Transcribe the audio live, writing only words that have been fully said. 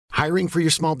Hiring for your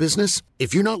small business?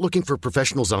 If you're not looking for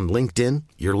professionals on LinkedIn,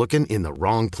 you're looking in the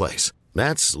wrong place.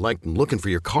 That's like looking for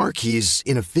your car keys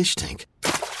in a fish tank.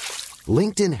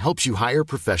 LinkedIn helps you hire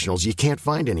professionals you can't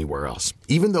find anywhere else,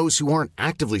 even those who aren't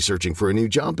actively searching for a new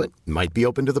job but might be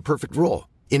open to the perfect role.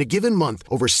 In a given month,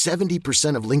 over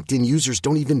 70% of LinkedIn users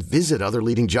don't even visit other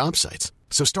leading job sites.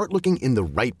 So start looking in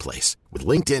the right place. With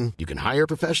LinkedIn, you can hire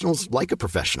professionals like a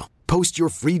professional. Post your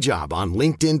free job on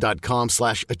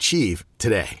linkedin.com/achieve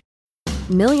today.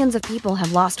 Millions of people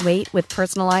have lost weight with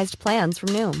personalized plans from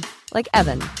Noom. Like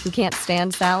Evan, who can't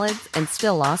stand salads and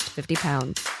still lost 50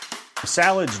 pounds.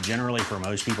 Salads generally for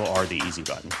most people are the easy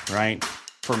button, right?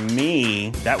 For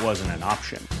me, that wasn't an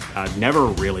option. I never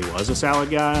really was a salad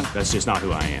guy. That's just not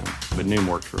who I am. But Noom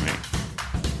worked for me.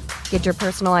 Get your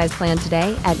personalized plan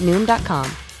today at Noom.com.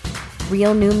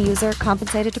 Real Noom user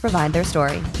compensated to provide their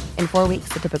story. In 4 weeks,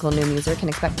 the typical Noom user can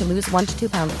expect to lose 1 to 2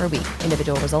 pounds per week.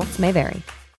 Individual results may vary.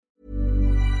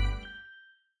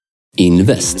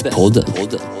 Investpodden.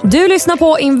 Du lyssnar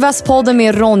på Investpodden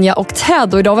med Ronja och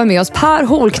Ted, och idag var med oss Per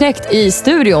Holknekt i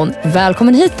studion.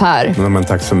 Välkommen hit, Per. Ja, men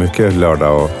tack så mycket,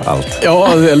 lördag och allt.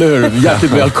 Ja, eller hur?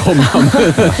 Hjärtligt välkommen.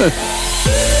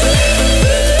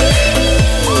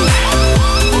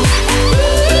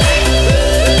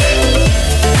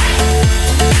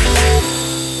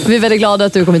 Vi är väldigt glada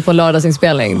att du kommit på en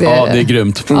lördagsinspelning. Det är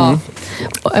grymt. Ja.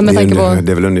 Men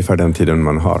det är väl ungefär den tiden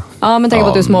man har. Ja, men tänk på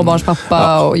att du är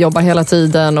småbarnspappa och jobbar hela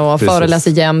tiden och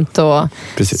föreläser jämt.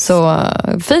 Så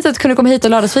fint att du kunde komma hit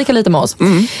och lördagsfika lite med oss.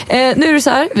 Nu är det så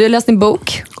här, vi har läst din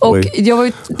bok. Och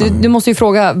du måste ju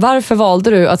fråga, varför valde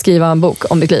du att skriva en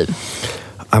bok om ditt liv?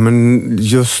 Ja, men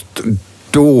just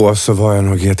då så var jag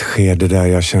nog i ett skede där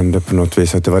jag kände på något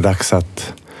vis att det var dags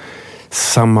att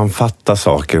sammanfatta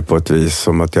saker på ett vis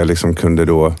som att jag liksom kunde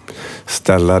då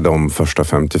ställa de första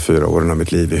 54 åren av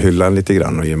mitt liv i hyllan lite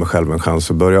grann och ge mig själv en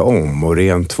chans att börja om och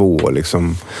ren två och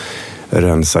liksom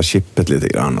rensa chippet lite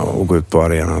grann och gå ut på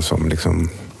arenan som liksom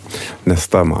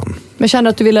nästa man. Men kände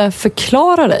du att du ville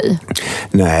förklara dig?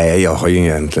 Nej, jag har ju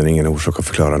egentligen ingen orsak att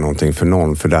förklara någonting för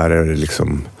någon, för där är det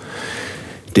liksom...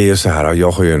 Det är ju så här,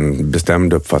 jag har ju en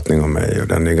bestämd uppfattning om mig och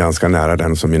den är ganska nära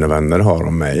den som mina vänner har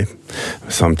om mig.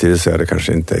 Samtidigt så är det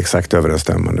kanske inte exakt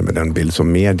överensstämmande med den bild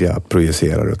som media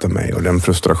projicerar utav mig. Och den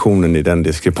frustrationen i den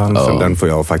diskrepansen, den får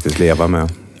jag faktiskt leva med.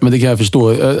 Men det kan jag förstå.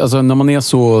 Alltså, när man är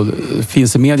så,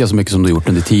 finns i media så mycket som du har gjort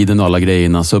under tiden och alla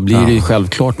grejerna, så blir det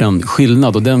självklart en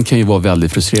skillnad, och den kan ju vara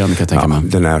väldigt frustrerande, kan jag tänka mig.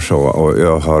 Den är så, och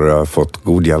jag har fått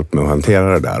god hjälp med att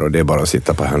hantera det där, och det är bara att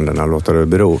sitta på händerna och låta det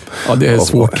bero. Ja, det är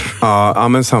svårt. Ja,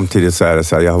 men samtidigt så är det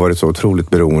så här, jag har varit så otroligt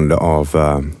beroende av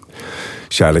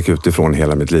kärlek utifrån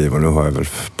hela mitt liv, och nu har jag väl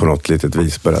på något litet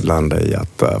vis börjat landa i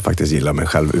att faktiskt gilla mig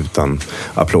själv utan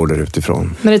applåder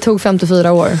utifrån. Men det tog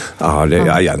 54 år? Ja,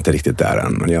 jag är inte riktigt där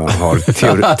än, men jag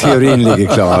har teorin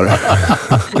ligger klar.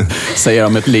 Säger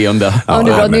de ett leende. Ja,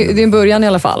 det är en början i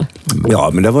alla fall. Ja,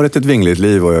 men det har varit ett vingligt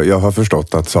liv, och jag har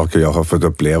förstått att saker jag har fått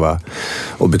uppleva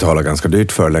och betala ganska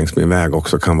dyrt för längs min väg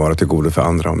också kan vara till godo för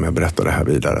andra om jag berättar det här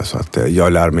vidare. Så att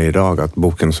jag lär mig idag att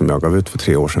boken som jag gav ut för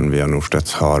 3 år sedan via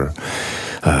Norstedts har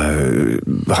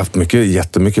haft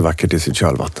jättemycket vackert i sitt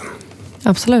kölvatten.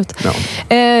 Absolut. Ja.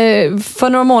 För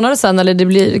några månader sedan, eller det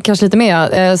blir kanske lite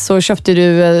mer, så köpte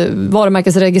du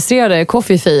varumärkesregistrerade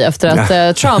Coffee efter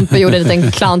att Trump gjorde en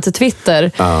liten klant till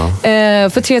Twitter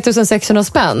för 3600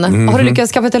 spänn. Har du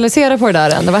lyckats kapitalisera på det där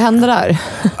än? Vad hände där?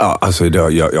 Ja, alltså,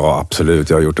 absolut.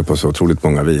 Jag har gjort det på så otroligt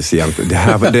många vis egentligen.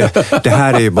 Det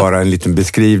här är ju bara en liten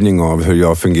beskrivning av hur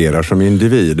jag fungerar som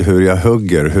individ. Hur jag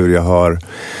hugger, hur jag har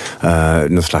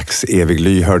någon slags evig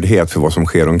lyhördhet för vad som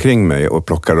sker omkring mig och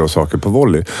plockar då saker på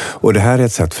volley. Och det här är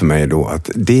ett sätt för mig då att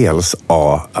dels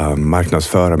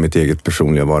marknadsföra mitt eget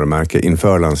personliga varumärke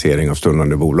inför lansering av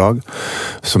stundande bolag,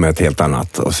 som är ett helt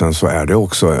annat. Och sen så är det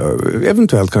också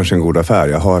eventuellt kanske en god affär.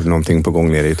 Jag har någonting på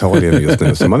gång nere i Italien just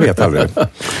nu, så man vet aldrig.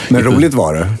 Men roligt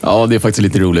var det. Ja, det är faktiskt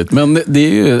lite roligt. Men det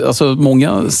är ju, alltså,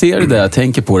 många ser det där,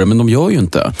 tänker på det, men de gör ju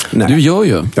inte. Nej. Du gör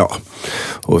ju. Ja.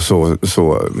 Och så,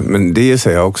 men det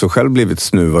säger jag också själv blivit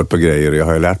snuvad på grejer. Jag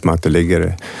har ju lärt mig att det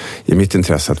ligger i mitt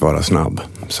intresse att vara snabb.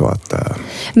 Så att,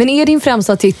 Men är din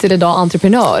främsta titel idag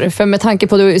entreprenör? För med tanke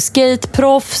på att du är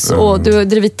skateproffs och du har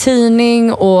drivit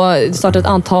tidning och startat ett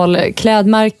antal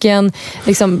klädmärken.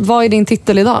 Liksom, vad är din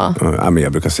titel idag? Ja, men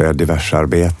jag brukar säga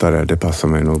diversarbetare. Det passar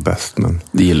mig nog bäst. Men...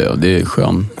 Det gillar jag, det är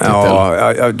skön titel.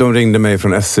 Ja, de ringde mig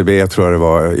från SCB, jag tror det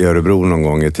var i Örebro någon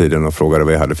gång i tiden, och frågade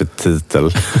vad jag hade för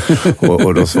titel.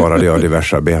 och då svarade jag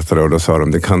diversarbetare, och då sa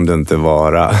de, det kan det inte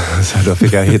vara. Så då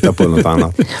fick jag hitta på något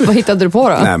annat. Vad hittade du på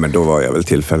då? Nej, men då var jag väl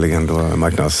tillfälligen då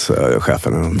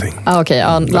marknadschefen eller någonting. Okej,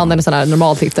 landade en sån här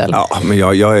normal titel. Ja, men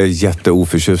jag är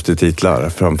jätteoförtjust i titlar.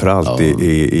 Framförallt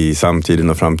i samtiden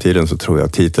och framtiden så tror jag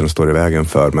att titeln står i vägen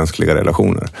för mänskliga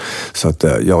relationer. Så att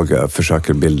jag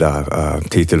försöker bilda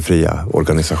titelfria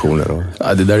organisationer.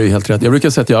 Ja, det där är ju helt rätt. Jag brukar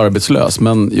säga att jag är arbetslös,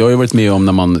 men jag har ju varit med om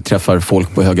när man träffar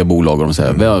folk på höga bolag och de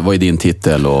säger, vad är din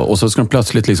titel? Och så ska de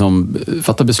plötsligt liksom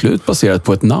fatta beslut baserat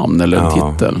på ett namn eller en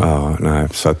titel. Ja, nej.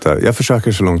 Så att jag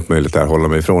försöker så långt möjligt där hålla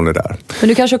mig ifrån det där. Men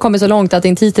du kanske har kommit så långt att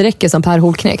din titel räcker som Per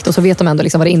Holknekt och så vet de ändå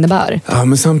liksom vad det innebär. Ja,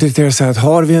 men samtidigt är det så att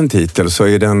har vi en titel så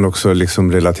är den också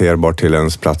liksom relaterbar till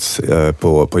ens plats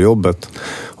på jobbet.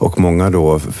 Och många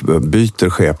då byter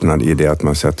skepnad i det att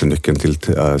man sätter nyckeln till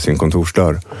sin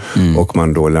kontorsdörr. Och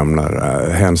man då lämnar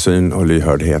hänsyn och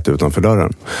lyhördhet utanför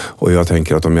dörren. Och jag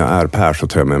tänker att om jag är Per så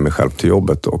tar jag med mig själv till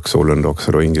jobbet och sålunda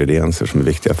också då ingredienser som är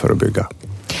viktiga för att bygga.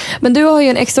 Men du har ju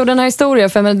en extraordinär historia,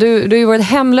 för du har ju varit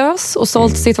hemlös och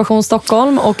sålt Situation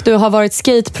Stockholm, och du har varit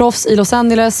skateproffs i Los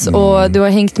Angeles och du har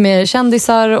hängt med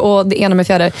kändisar och det ena med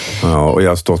fjärde. Ja, och jag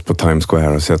har stått på Times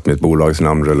Square och sett mitt bolags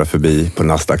namn rulla förbi på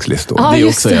Nasdaqs listor. Ja, det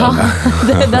just också,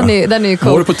 det. Den är ju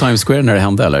cool. Var du på Times Square när det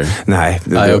hände, eller? Nej.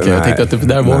 Okej. Jag tänkte att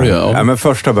där var det ju. Ja. Ja, men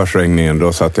första börsregningen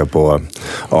då satt jag på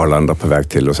Arlanda på väg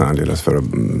till Los Angeles för att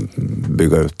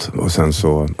bygga ut. Och sen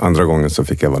så andra gången så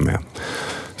fick jag vara med.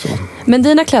 Så. Men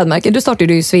dina klädmärken, du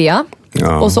startade ju Svea.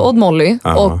 Ja. Och så Odd Molly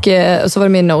och så var det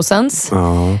med No Sense.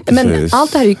 Ja, men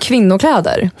allt det här är ju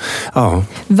kvinnokläder. Ja.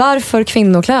 Varför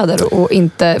kvinnokläder och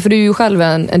inte, för du är ju själv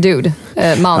en dude,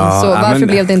 man, så varför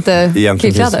blev det inte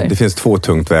killkläder? Det finns två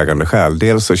tungt vägande skäl.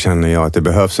 Dels så känner jag att det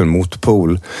behövs en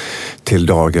motpol till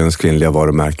dagens kvinnliga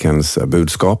varumärkens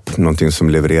budskap. Någonting som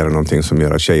levererar, någonting som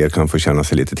gör att tjejer kan få känna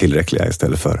sig lite tillräckliga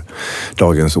istället för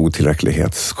dagens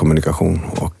otillräcklighetskommunikation.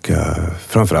 Och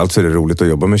framförallt så är det roligt att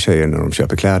jobba med tjejer när de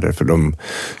köper kläder, för de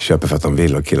köper för att de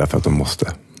vill och killar för att de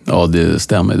måste. Ja, det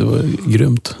stämmer. Det var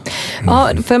grymt. Ja,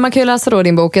 för man kan ju läsa då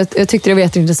din bok. Jag tyckte det var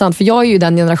jätteintressant, för jag är ju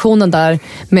den generationen där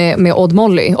med Odd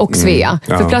Molly och Svea.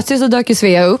 För plötsligt så dök ju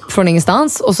Svea upp från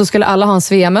ingenstans och så skulle alla ha en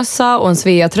Svea-mössa och en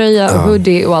Svea-tröja och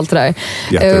hoodie och allt det där.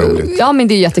 Jätteroligt. Ja, men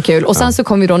det är jättekul. Och sen så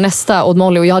kom ju då nästa Odd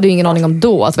Molly, och jag hade ju ingen aning om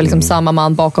då att det var liksom samma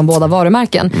man bakom båda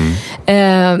varumärken.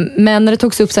 Men när det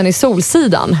togs upp sen i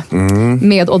Solsidan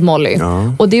med Odd Molly,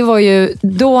 och det var ju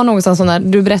då någonstans när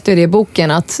du berättade det i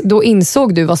boken, att då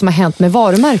insåg du vad som har hänt med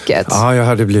varumärket. Ja, jag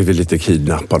hade blivit lite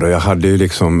kidnappad och jag hade ju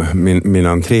liksom, min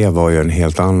entré var ju en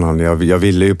helt annan. Jag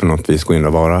ville ju på något vis gå in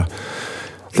och vara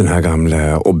den här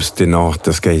gamla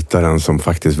obstinata skataren som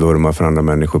faktiskt vurmar för andra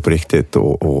människor på riktigt,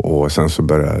 och sen så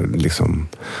började liksom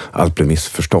allt bli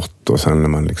missförstått, och sen när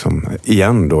man liksom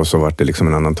igen då så var det liksom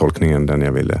en annan tolkning än den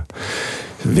jag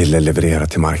ville leverera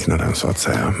till marknaden, så att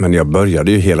säga. Men jag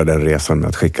började ju hela den resan med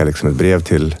att skicka liksom ett brev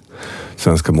till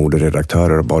svenska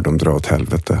moderedaktörer och bad dem dra åt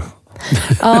helvete.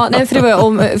 Ja, nej, för det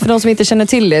var, för de som inte känner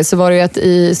till det, så var det ju att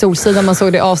i Solsidan man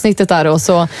såg det avsnittet där, och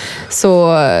så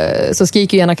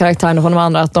skriker ju ena karaktären och de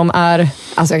andra att de är,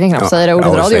 alltså jag kan knappt säga det ordet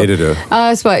radio. Säger det du?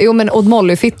 Så bara, jo, men Odd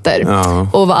Molly-fitter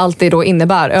och vad allt det då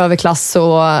innebär, överklass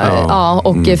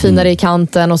och finare i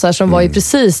kanten och så här, som var ju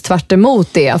precis tvärt emot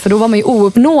det, för då var man ju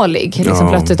ouppnåelig liksom,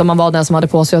 plötsligt om man var den som hade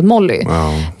på sig Odd Molly.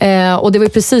 Och det var ju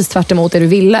precis tvärt emot det du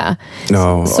ville.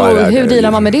 Så hur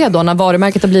dealar man med det då när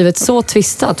varumärket har blivit så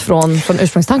tvistat från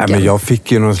ursprungstanken? Nej, men jag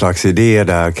fick ju någon slags idé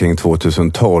där kring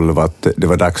 2012 att det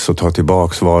var dags att ta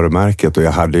tillbaks varumärket, och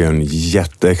jag hade ju en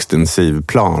jätteextensiv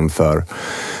plan för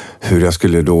hur jag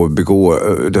skulle då begå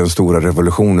den stora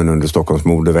revolutionen under Stockholms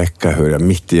modevecka, hur jag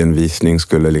mitt i en visning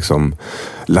skulle liksom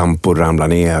lampor ramla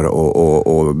ner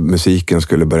och musiken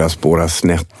skulle börja spåra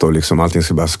snett och liksom allting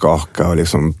skulle börja skaka och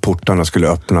liksom portarna skulle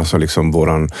öppnas och liksom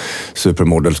våran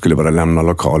supermodell skulle bara lämna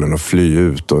lokalen och fly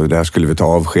ut, och där skulle vi ta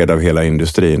avsked av hela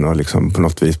industrin och liksom på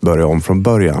något vis börja om från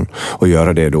början och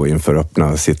göra det då inför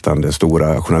öppna sittande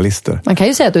stora journalister. Man kan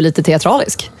ju säga att du är lite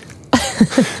teatralisk.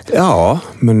 Ja,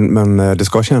 men det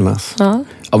ska kännas. Ja.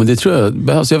 Ja, men det tror jag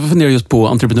behövs. Jag funderar just på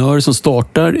entreprenörer som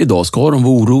startar idag. Ska de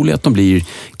vara oroliga att de blir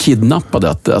kidnappade?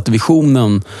 Att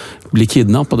visionen blir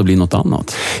kidnappad och blir något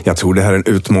annat? Jag tror det här är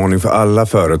en utmaning för alla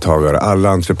företagare, alla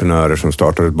entreprenörer som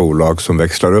startar ett bolag som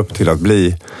växlar upp till att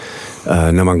bli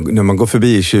när man går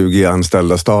förbi 20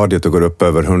 anställda stadiet och går upp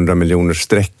över 100 miljoner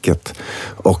strecket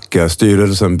och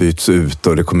styrelsen byts ut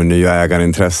och det kommer nya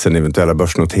ägarintressen, eventuella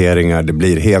börsnoteringar, det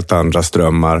blir helt andra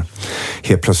strömmar.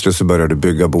 Helt plötsligt så börjar du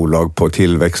bygga bolag på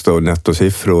tillväxt och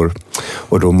nettosiffror,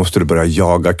 och då måste du börja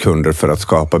jaga kunder för att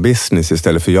skapa business,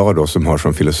 istället för jag då som har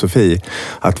som filosofi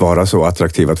att vara så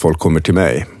attraktiv att folk kommer till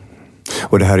mig.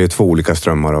 Och det här är ju två olika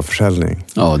strömmar av försäljning.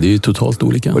 Ja, det är ju totalt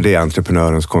olika. Och det är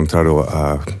entreprenörens kontra då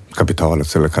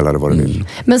kapitalet, eller kalla det vad du vill.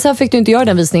 Men sen fick du inte göra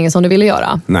den visningen som du ville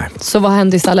göra. Nej. Så vad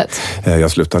hände istället?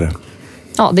 Jag slutade.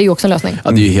 Ja, det är ju också en lösning.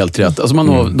 Ja, det är ju helt rätt. Alltså man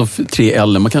har de 3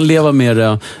 L. Man kan leva med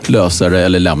det, lösa det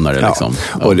eller lämna det. Liksom.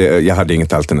 Ja. Och jag hade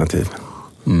inget alternativ.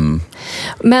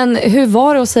 Men hur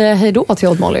var det att säga hej då till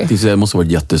Old Molly? Det måste ha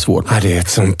varit jättesvårt. Ja, det är ett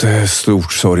sånt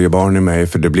stort sorgebarn i mig,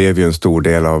 för det blev ju en stor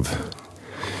del av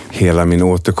hela min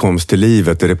återkomst till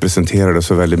livet. Det representerade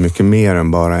så väldigt mycket mer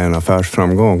än bara en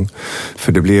affärsframgång.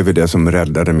 För det blev ju det som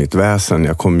räddade mitt väsen.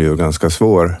 Jag kom ju ganska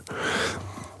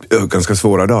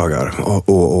svåra dagar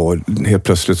och helt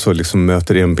plötsligt så liksom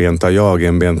möter enbenta jag,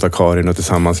 enbenta Karin, och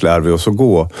tillsammans lär vi oss att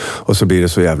gå, och så blir det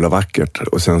så jävla vackert,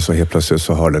 och sen så helt plötsligt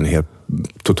så har den helt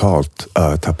totalt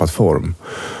tappat form.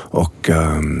 Och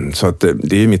så att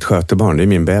det är ju mitt skötebarn, det är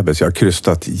min bebis. Jag har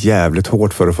krystat jävligt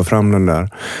hårt för att få fram den där.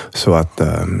 Så att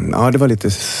det var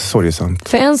lite sorgesamt.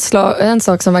 För en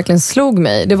sak som verkligen slog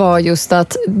mig, det var just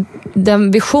att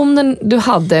den visionen du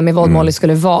hade med vad Molly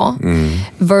skulle vara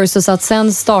versus att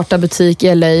sen starta butik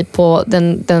i LA på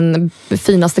den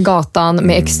finaste gatan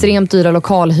med extremt dyra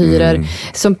lokalhyror.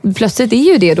 Så plötsligt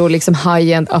är ju det då liksom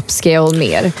high-end upscale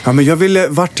mer. Ja, men jag ville,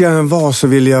 vart jag än var så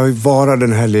ville jag vara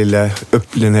den här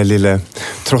lilla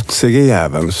trotsiga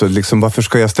jäveln. Så liksom, varför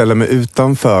ska jag ställa mig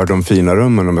utanför de fina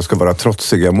rummen om jag ska vara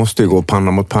trotsig? Jag måste ju gå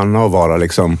panna mot panna och vara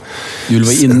liksom... Du vill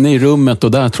vara inne i rummet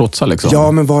och där trotsa liksom?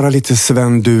 Ja, men vara lite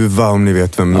Sven Duva, om ni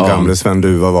vet vem gamle Sven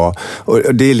Duva var.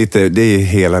 Och det är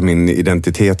hela min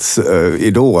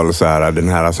identitetsidol, så här, den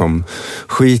här som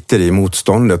skiter i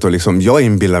motståndet. Och liksom, jag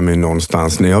inbillar mig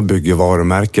någonstans när jag bygger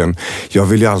varumärken, jag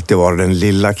vill ju alltid vara den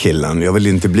lilla killen. Jag vill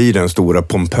inte bli den stora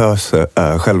pompösa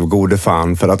självgode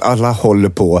fan, för att alla håller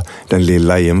på den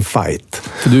lilla i en fight.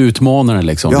 För du utmanar den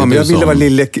liksom? Ja, men jag ville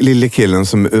vara lille killen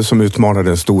som utmanar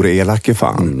den stora elake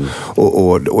fan.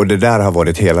 Och det där har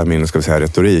varit hela min, ska vi säga,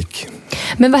 retorik.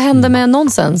 Men vad hände med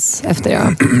Nonsens efter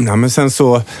det? Ja, men sen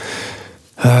så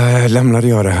lämnade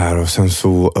jag det här, och sen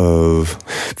så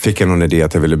fick jag någon idé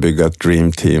att jag ville bygga ett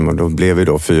dream team, och då blev vi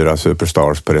då 4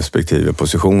 superstars på respektive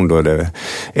position. Då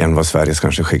en var Sveriges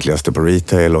kanske skickligaste på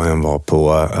retail, och en var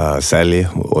på sälj,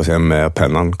 och sen med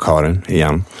pennan Karin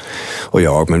igen och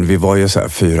jag. Men vi var ju så här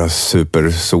 4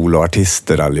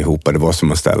 supersoloartister allihopa. Det var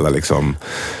som att ställa liksom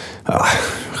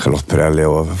Charlotte Perrelli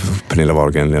och Pernilla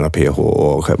Wahlgren, Lena PH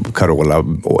och Carola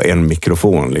och en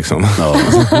mikrofon liksom. Ja.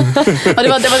 Ja, det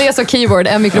var det så keyword,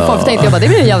 en mikrofon. För tänkte jag bara, det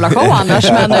blir en jävla show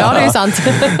annars, men ja, det är ju sant.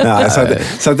 Ja,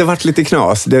 så det vart lite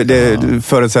knas.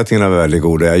 Förutsättningarna var väldigt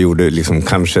goda. Jag gjorde liksom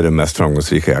kanske det mest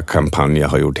framgångsrika kampanj jag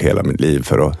har gjort hela mitt liv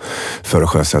för att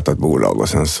sjösätta ett bolag, och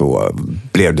sen så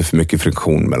blev det för mycket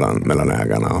friktion mellan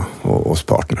ägarna och oss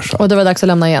partners. Och det var dags att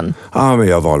lämna igen? Ja, men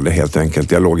jag valde helt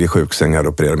enkelt. Jag låg i sjuksäng, jag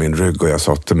opererade min rygg, och jag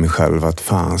sa till mig själv att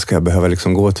fan, ska jag behöva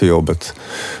liksom gå till jobbet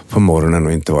på morgonen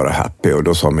och inte vara happy? Och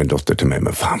då sa min dotter till mig,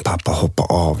 men fan pappa, hoppa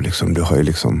av liksom. Du har ju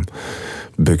liksom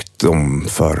byggt om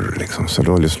förr liksom. Så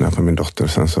då lyssnade jag på min dotter,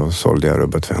 sen så sålde jag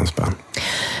rubbet för en spänn.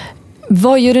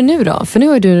 Vad gör du nu då? För nu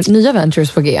har du nya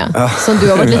ventures på G. Som du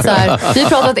har varit lite så här, vi har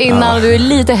pratat innan och du är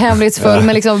lite hemlighetsfull,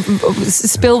 men liksom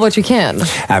spill what you can.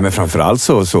 Nej, men framförallt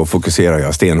så fokuserar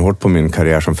jag stenhårt på min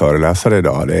karriär som föreläsare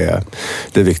idag.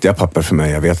 Det är viktiga papper för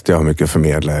mig. Jag vet att jag har mycket att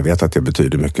förmedla. Jag vet att det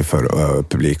betyder mycket för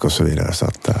publik och så vidare. Så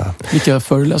att, vilka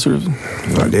föreläser du?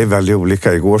 Ja, det är väldigt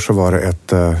olika. Igår så var det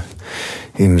ett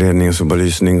inrednings- och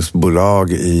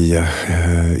belysningsbolag i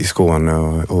Skåne,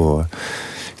 och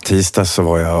tisdag så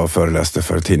var jag och föreläste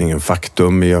för tidningen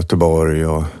Faktum i Göteborg,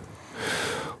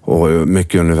 och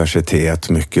mycket universitet,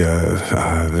 mycket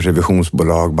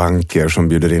revisionsbolag, banker som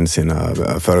bjuder in sina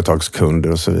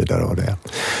företagskunder och så vidare. Och det.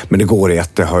 Men det går i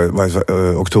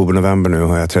oktober, november nu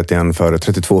har jag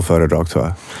 32 föredrag tror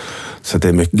jag. Så det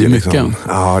är mycket. Det är mycket. Liksom,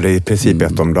 ja, det är i princip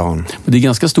ett om dagen. Och det är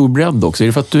ganska stor bredd också. Är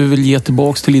det för att du vill ge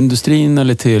tillbaka till industrin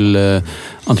eller till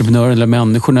entreprenörer eller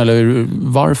människorna? Eller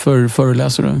varför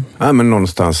föreläser du? Ja, men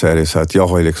någonstans är det så att jag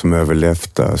har liksom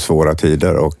överlevt svåra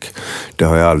tider, och det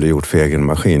har jag aldrig gjort för egen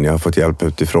maskin. Jag har fått hjälp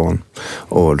utifrån.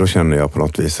 Och då känner jag på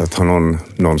något vis att har någon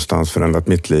någonstans förändrat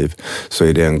mitt liv, så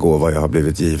är det en gåva jag har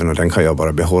blivit given, och den kan jag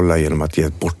bara behålla genom att ge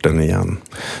bort den igen.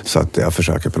 Så att jag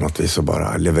försöker på något vis att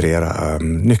bara leverera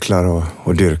nycklar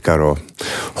och dyrkar och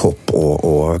hopp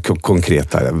och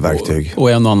konkreta verktyg.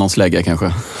 Och en och annan slägga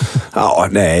kanske? Ja,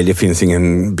 nej, det finns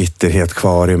ingen bitterhet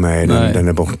kvar i mig. Den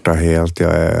är borta helt.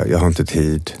 Jag har inte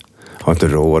tid. Har inte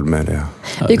råd med det.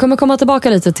 Vi kommer komma tillbaka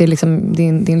lite till liksom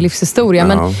din livshistoria.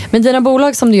 Ja. Men dina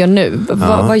bolag som du gör nu,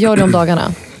 vad gör du om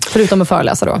dagarna? Förutom att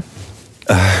föreläsa då?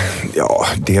 Ja,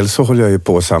 dels så håller jag ju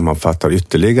på att sammanfatta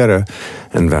ytterligare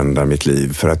en vända mitt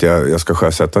liv. För att jag ska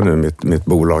sjösätta nu mitt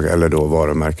bolag, eller då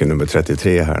varumärke nummer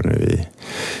 33 här nu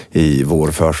i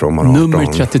vår försommar 18. Nummer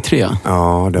 33?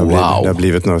 Ja, det har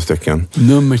blivit några stycken.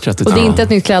 Nummer 33. Och det är inte ett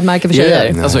nytt klädmärke för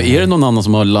tjejer? Alltså, är det någon annan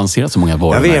som har lanserat så många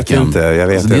varumärken? Jag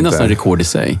vet inte. Det är nästan rekord i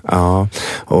sig. Ja,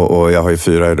 och jag har ju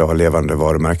 4 idag levande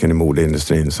varumärken i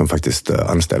modeindustrin som faktiskt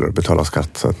anställer och betalar skatt.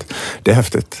 Så att det är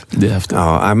häftigt. Det är häftigt.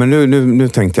 Ja, men nu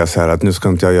tänkte jag så här att nu ska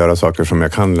inte jag göra saker som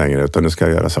jag kan längre, utan nu ska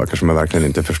jag göra saker som jag verkligen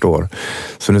inte förstår.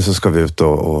 Så nu så ska vi ut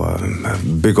och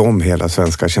bygga om hela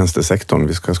svenska tjänstesektorn.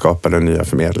 Vi ska skapa den nya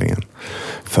förmedlingen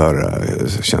för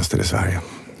tjänster i Sverige.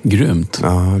 Grymt.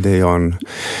 Ja, det är jag en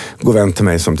god vän till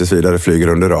mig som tills vidare flyger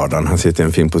under radarn. Han sitter i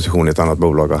en fin position i ett annat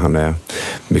bolag och han är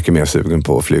mycket mer sugen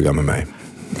på att flyga med mig.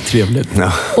 Trevligt.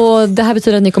 Ja. Och det här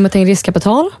betyder att ni kommer ta in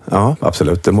riskkapital? Ja,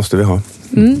 absolut. Det måste vi ha.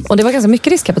 Och det var ganska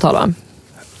mycket riskkapital, va?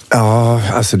 Ja,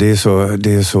 alltså det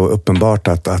är så uppenbart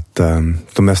att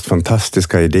de mest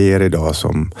fantastiska idéer idag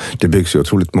det byggs ju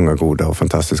otroligt många goda och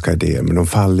fantastiska idéer, men de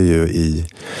faller ju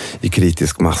i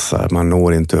kritisk massa. Man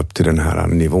når inte upp till den här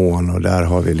nivån, och där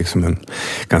har vi liksom en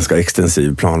ganska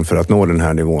extensiv plan för att nå den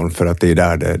här nivån, för att det är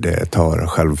där det tar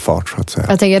självfart, så att säga.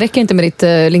 Jag tänker, det räcker inte med ditt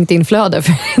LinkedIn-flöde,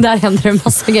 för där händer det en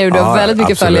massa grejer. Du har väldigt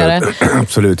mycket följare.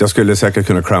 Absolut, jag skulle säkert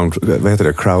kunna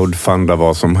crowdfunda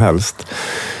vad som helst.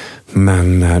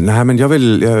 Men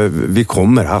vi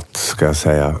kommer att, ska jag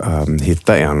säga,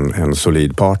 hitta en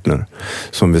solid partner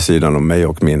som vid sidan om mig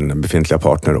och min befintliga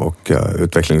partner och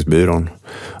utvecklingsbyrån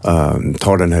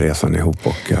tar den här resan ihop.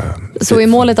 Så är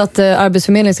målet att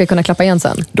Arbetsförmedlingen ska kunna klappa igen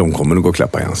sen? De kommer nog gå och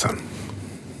klappa igen sen.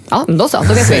 Ja, då så.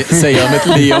 Då vet vi. Säger jag med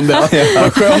ett leende.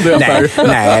 Vad skönt du är.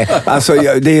 Nej, alltså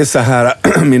det är så här,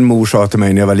 min mor sa till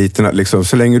mig när jag var liten att liksom,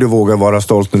 så länge du vågar vara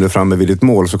stolt när du är framme vid ditt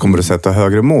mål så kommer du sätta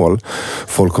högre mål.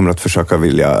 Folk kommer att försöka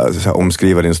vilja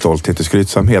omskriva din stolthet till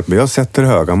skrytsamhet, men jag sätter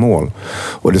höga mål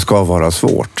och det ska vara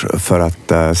svårt, för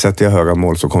att sätter jag höga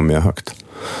mål så kommer jag högt.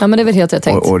 Ja, men det är väl helt rätt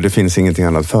tänkt. Och det finns ingenting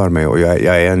annat för mig, och jag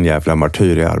är en jävla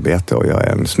martyr i arbete, och jag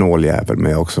är en snål jävel,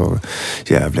 men jag är också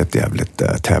jävligt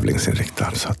tävlingsinriktad,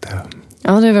 så att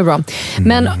Ja, det är väl bra.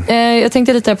 Men jag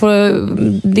tänkte lite på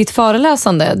ditt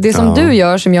föreläsande. Det som du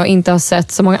gör, som jag inte har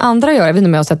sett så många andra göra, jag vet inte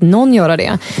om jag har sett någon göra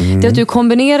det, det är att du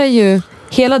kombinerar ju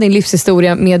hela din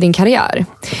livshistoria med din karriär.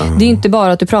 Det är inte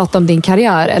bara att du pratar om din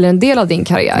karriär eller en del av din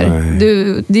karriär.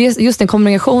 Just den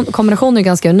kombinationen är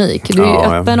ganska unik. Du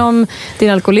är öppen om din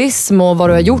alkoholism och vad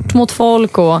du har gjort mot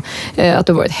folk, och att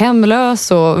du har varit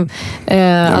hemlös, och att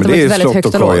det har varit väldigt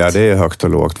högt och lågt. Det är högt och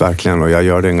lågt, verkligen. Och jag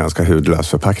gör det i en ganska hudlös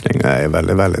förpackning. Jag är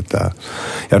väldigt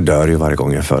jag dör ju varje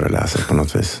gång jag föreläser på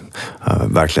något vis.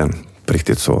 Verkligen.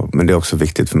 Riktigt så. Men det är också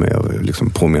viktigt för mig att liksom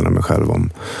påminna mig själv om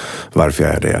varför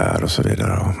jag är det jag är och så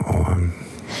vidare.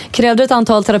 Krävde ett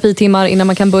antal terapitimmar innan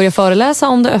man kan börja föreläsa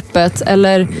om det öppet,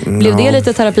 eller blev det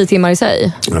lite terapitimmar i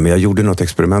sig? Ja, men jag gjorde något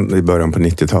experiment i början på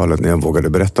 90-talet när jag vågade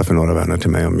berätta för några vänner till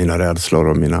mig om mina rädslor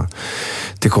och mina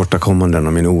tillkortakommanden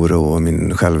och min oro och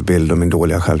min självbild och min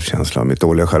dåliga självkänsla och mitt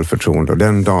dåliga självförtroende. Och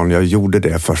den dagen jag gjorde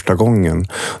det första gången,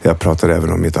 jag pratade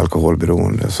även om mitt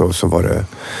alkoholberoende, så var det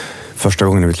första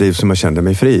gången i mitt liv som jag kände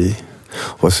mig fri.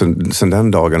 Och sen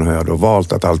den dagen har jag då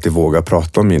valt att alltid våga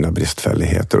prata om mina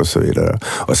bristfälligheter och så vidare.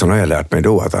 Och sen har jag lärt mig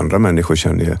då att andra människor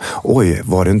känner ju, oj,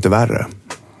 var det inte värre?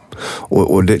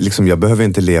 Och det, liksom, jag behöver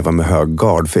inte leva med hög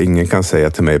gard, för ingen kan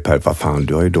säga till mig, Per, vad fan,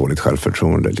 du har ju dåligt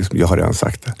självförtroende. Liksom, jag har redan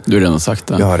sagt det. Du har redan sagt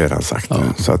det? Jag har redan sagt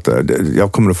det. Så att,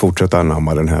 jag kommer att fortsätta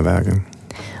anamma den här vägen.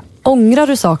 Ångrar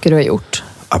du saker du har gjort?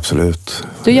 Absolut.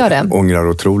 Du gör det? Jag ångrar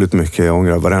otroligt mycket. Jag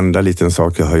ångrar varenda liten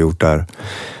sak jag har gjort där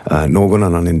någon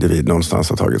annan individ någonstans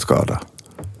har tagit skada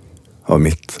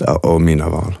av mina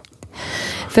val.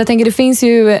 För jag tänker, det finns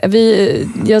ju,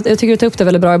 jag tycker du tar upp det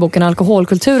väldigt bra i boken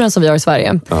Alkoholkulturen som vi har i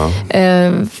Sverige.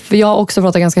 För jag har också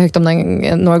pratat ganska högt om den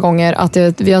några gånger, att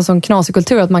vi har en sån knasig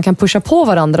kultur att man kan pusha på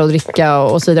varandra och dricka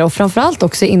och så vidare. Och framförallt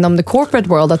också inom the corporate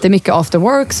world, att det är mycket after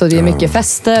work, så det är mycket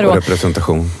fester. Och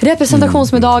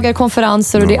representationsmiddagar,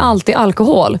 konferenser, och det är alltid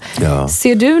alkohol. Ja.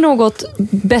 Ser du något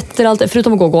bättre,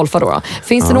 förutom att gå och golfa då?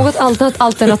 Finns det något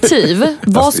alternativ?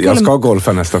 Jag ska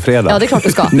golfa nästa fredag. Ja, det är klart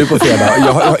du ska. Nu på fredag.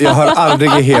 Jag har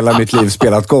aldrig i hela mitt liv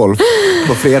spelat golf.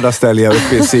 På fredag ställer jag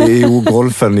upp i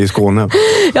CEO-golfen i Skåne.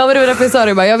 Ja, men du är reflexör.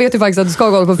 Jag vet ju faktiskt att du ska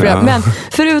golfa på fredag. Ja. Men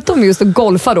förutom just att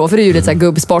golfa då, för det är ju lite så här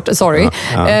gubbsport, sorry.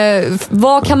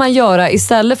 Vad kan man göra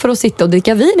istället för att sitta och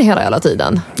dricka vin hela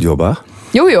tiden? Jobba.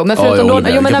 Jo, men förutom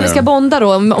men när vi ska bonda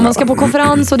då, om man ska på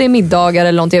konferens och det är middagar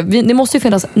eller någonting, det måste ju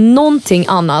finnas någonting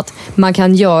annat man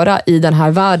kan göra i den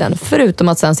här världen, förutom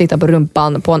att sen sitta på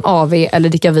rumpan på en AV eller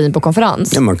dricka vin på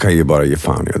konferens. Ja, man kan ju bara ge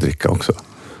fan i att dricka också.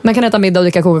 Man kan äta middag och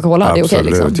dricka Coca-Cola, absolut, det är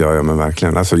okej liksom. Ja, men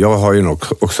verkligen. Alltså, jag har ju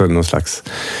också någon slags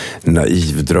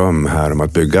naiv dröm här om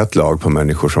att bygga ett lag på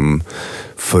människor som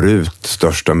får ut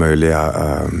största möjliga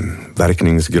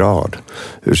verkningsgrad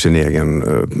ur sin egen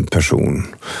person.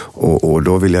 Och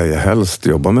då vill jag ju helst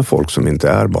jobba med folk som inte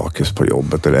är bakis på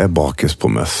jobbet eller är bakis på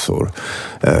mässor.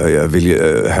 Jag vill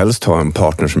ju helst ha en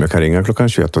partner som jag kan ringa klockan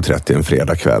 21:30 en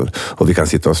fredagkväll och vi kan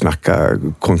sitta och snacka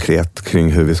konkret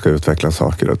kring hur vi ska utveckla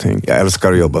saker och ting. Jag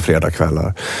älskar att jobba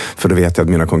fredagkvällar för då vet jag att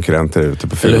mina konkurrenter är ute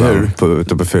på fyllan.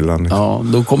 Ute på fyllan liksom. Ja,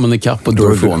 då kommer man ikapp och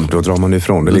drar ifrån. Då drar man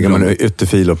ifrån. Då ligger man i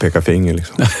ytterfil och pekar finger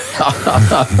liksom.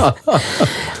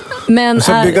 Men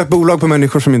så bygga ett bolag på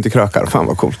människor som inte krökar. Fan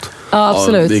vad coolt. Ja,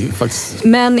 absolut. Ja, faktiskt...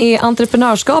 Men är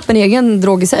entreprenörskap en egen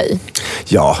drog i sig?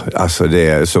 Ja, alltså det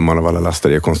är summan av alla laster,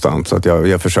 det är konstant. Så att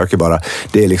jag försöker bara,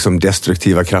 det är liksom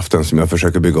destruktiva kraften som jag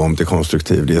försöker bygga om till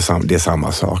konstruktiv. Det är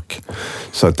samma sak.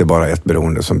 Så att det är bara ett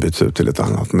beroende som byts ut till ett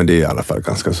annat. Men det är i alla fall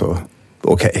ganska så...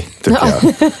 Okej, tycker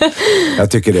jag.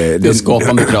 Jag tycker det är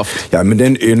skapande kraft. Ja, men det är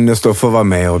en ynnest att få vara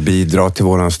med och bidra till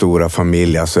våran stora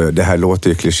familj. Alltså, det här låter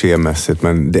ju klichémässigt,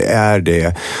 men det är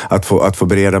det. Att få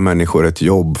bereda människor ett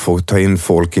jobb, få ta in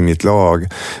folk i mitt lag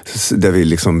där vi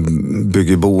liksom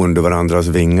bygger bo under varandras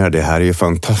vingar. Det här är ju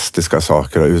fantastiska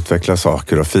saker att utveckla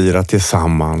saker och fira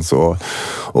tillsammans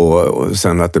och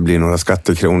sen att det blir några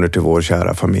skattekronor till vår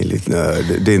kära familj.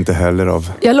 Det är inte heller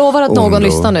av... Jag lovar att någon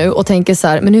lyssnar nu och tänker så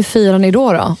här, men hur firar ni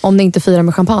då? Om ni inte firar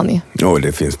med champagne? Ja,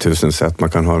 det finns 1000 sätt. Man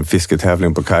kan ha en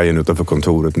fisketävling på kajen utanför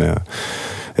kontoret med...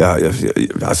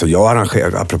 Jag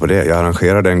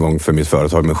arrangerade en gång för mitt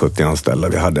företag med 70 anställda.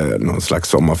 Vi hade någon slags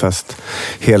sommarfest.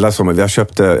 Hela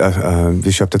sommaren.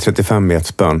 Vi köpte 35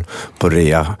 metspön på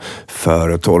rea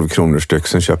för 12 kronor styck.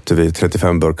 Sen köpte vi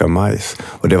 35 burkar majs.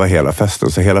 Och det var hela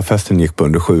festen. Så hela festen gick på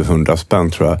under 700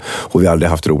 spänn tror jag. Och vi har aldrig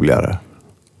haft roligare.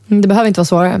 Det behöver inte vara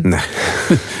svårare. Nej.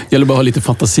 Det gäller bara att ha lite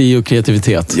fantasi och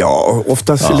kreativitet. Ja,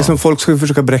 oftast liksom folk ska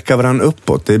försöka bräcka varandra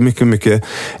uppåt. Det är mycket, mycket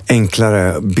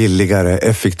enklare, billigare,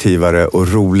 effektivare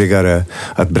och roligare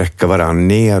att bräcka varandra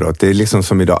neråt. Det är liksom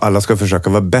som idag, alla ska försöka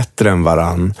vara bättre än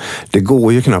varandra. Det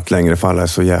går ju knappt längre för alla är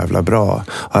så jävla bra.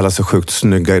 Alla är så sjukt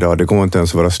snygga idag. Det går inte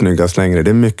ens att vara snyggast längre.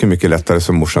 Det är mycket, mycket lättare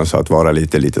som morsan sa att vara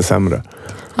lite sämre.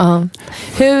 Ja.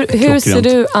 Hur ser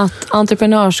du att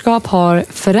entreprenörskap har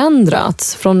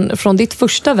förändrats från ditt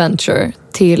första venture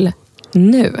till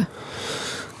nu?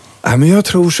 Men jag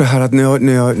tror så här att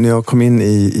när jag kom in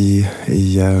i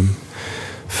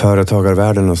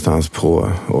företagarvärlden någonstans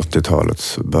på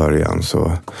 80-talets början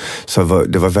så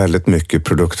det var väldigt mycket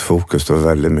produktfokus, det var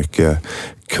väldigt mycket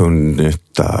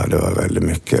kundnytta, det var väldigt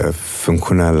mycket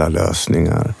funktionella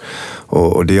lösningar.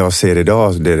 Och det jag ser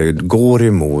idag, det går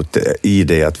emot i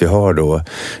det att vi har då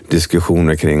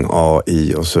diskussioner kring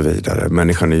AI och så vidare.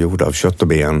 Människan är gjord av kött och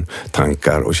ben,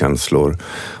 tankar och känslor.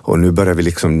 Och nu börjar vi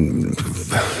liksom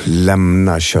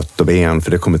lämna kött och ben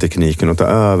för det kommer tekniken att ta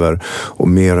över. Och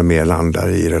mer landar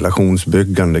i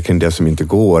relationsbyggande kring det som inte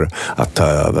går att ta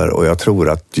över. Och jag tror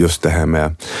att just det här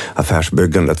med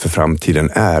affärsbyggandet för framtiden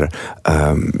är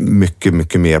mycket,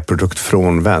 mycket mer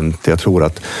produktfrånvänt. Jag tror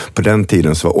att på den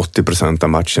tiden så var 80% av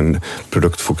matchen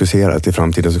produktfokuserat. I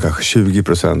framtiden så kanske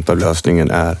 20% av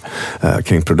lösningen är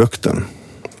kring produkten.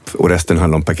 Och resten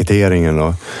handlar om paketeringen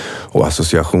och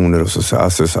associationer och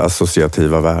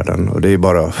associativa värden. Och det är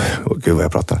bara... Gud vad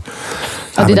jag pratar.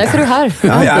 Ja, det är därför du är här.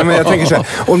 Ja, men jag tänker så här,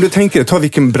 om du tänker, ta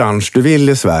vilken bransch du vill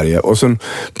i Sverige och sen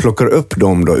plockar upp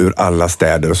dem då ur alla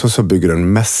städer och så bygger du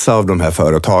en mässa av de här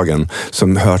företagen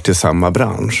som hör till samma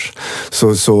bransch.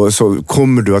 Så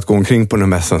kommer du att gå omkring på den här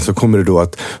mässan så kommer du då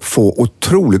att få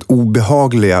otroligt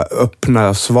obehagliga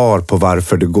öppna svar på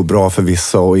varför det går bra för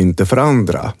vissa och inte för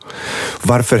andra.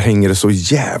 Varför hänger det så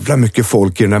jävla mycket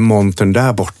folk i den här montern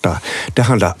där borta? Det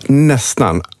handlar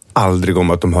nästan aldrig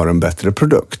om att de har en bättre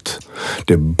produkt.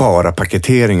 Det är bara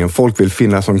paketeringen. Folk vill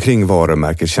finnas omkring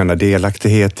varumärket, känna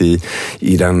delaktighet i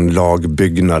den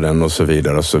lagbyggnaden och så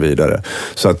vidare och så vidare.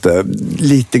 Så att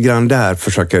lite grann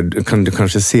där kan du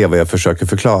kanske se vad jag försöker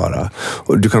förklara.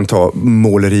 Och du kan ta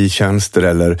måleritjänster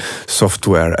eller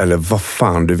software eller vad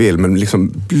fan du vill, men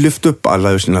liksom lyft upp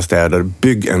alla ur sina städer,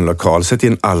 bygg en lokal, sätt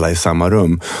in alla i samma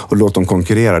rum och låt dem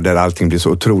konkurrera där allting blir så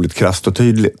otroligt krasst och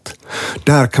tydligt.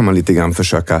 Där kan man lite grann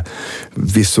försöka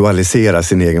visualisera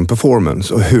sin egen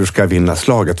performance och hur ska jag vinna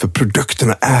slaget, för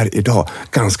produkterna är idag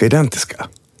ganska identiska.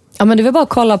 Ja, men det vill bara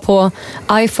kolla på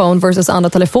iPhone versus andra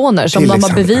telefoner som de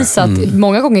har bevisat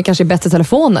många gånger kanske är bättre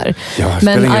telefoner.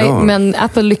 Ja, men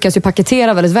Apple lyckas ju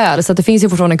paketera väldigt väl, så att det finns ju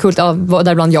fortfarande en kult av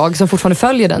däribland jag som fortfarande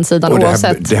följer den sidan. Och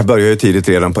det här började ju tidigt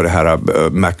redan på det här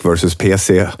Mac versus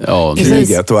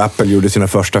PC-kriget och Apple gjorde sina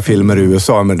första filmer i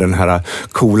USA med den här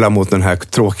coola mot den här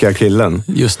tråkiga killen.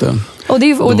 Just det. Och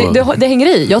det hänger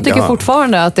i. Jag tycker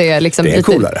fortfarande att det är liksom det är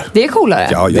coolare. Det är coolare.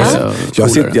 Ja,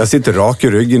 jag sitter rak i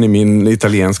ryggen i min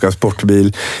italienska åka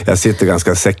sportbil. Jag sitter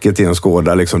ganska säkert i en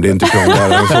Skoda. Liksom. Det är inte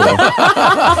krångligare än så.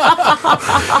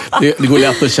 Det går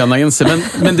lätt att känna in sig.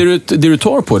 Men det du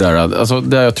tar på där, alltså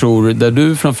där jag tror, där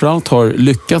du framförallt har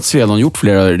lyckats redan gjort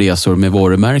flera resor med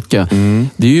varumärke,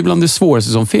 det är ju bland det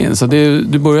svåraste som finns. Så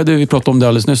du började, vi pratade om det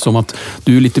alldeles nyss, om att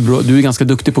du är ganska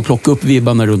duktig på att plocka upp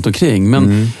vibbarna runt omkring.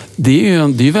 Men det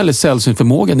är ju väldigt sällsynt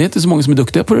förmåga. Det är inte så många som är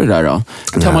duktiga på det där. Då.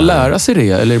 Kan man lära sig det?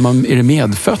 Eller är det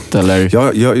medfött? Eller?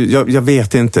 Jag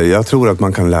vet inte. Jag tror att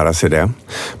man kan lära sig det.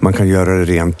 Man kan göra det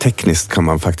rent tekniskt, kan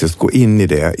man faktiskt gå in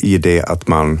i det att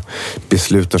man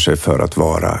beslutar sig för att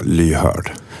vara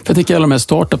lyhörd. För jag tycker alla de här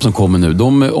startups som kommer nu,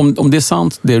 om det är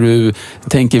sant det du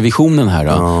tänker visionen här,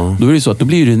 då är det så att då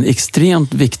blir det en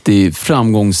extremt viktig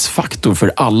framgångsfaktor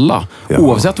för alla,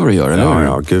 oavsett vad du gör, eller hur?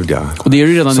 Ja, gud ja. Och det är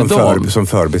det redan idag. Som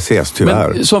förbises,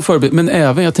 tyvärr. Men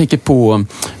även, jag tänker på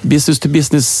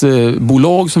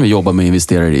business-to-business-bolag som vi jobbar med och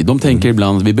investerar i. De tänker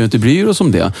ibland, vi behöver inte bry oss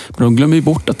om det, men de glömmer ju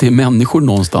bort att det är människor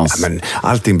någonstans. Ja, men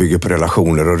allting bygger på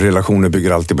relationer, och relationer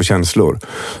bygger alltid på känslor.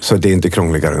 Så det är inte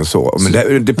krångligare än så.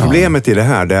 Men det problemet i det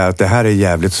här är att det här är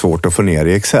jävligt svårt att få ner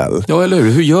i Excel. Ja, eller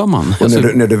hur? Hur gör man? Och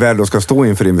när du väl då ska stå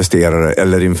inför investerare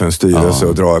eller inför en styrelse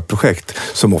och dra ett projekt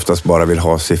som oftast bara vill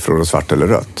ha siffror och svart eller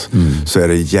rött, så är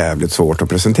det jävligt svårt att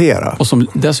presentera. Och som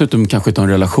dessutom kanske inte har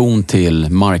en relation till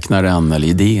marknaden eller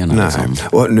idéerna. Nej. Liksom.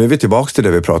 Och nu är vi tillbaka till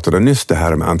det vi pratade nyss, det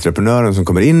här med entreprenören som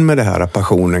kommer in med det här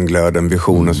passionen, glöden,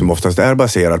 visionen som oftast är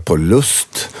baserad på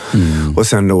lust. Och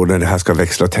sen då när det här ska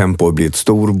växla tempo och bli ett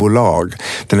storbolag.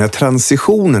 Den här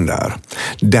transitionen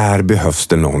där behövs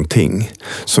det någonting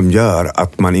som gör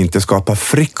att man inte skapar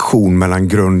friktion mellan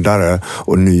grundare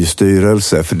och ny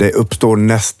styrelse, för det uppstår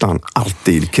nästan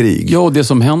alltid krig. Ja, och det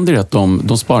som händer är att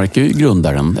de sparkar ju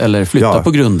grundaren eller flyttar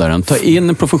på grundaren, tar in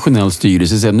en professionell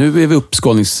styrelse och säger nu är vi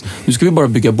nu ska vi bara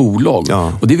bygga bolag.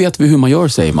 Och det vet vi hur man gör,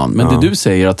 säger man. Men det du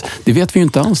säger att det vet vi ju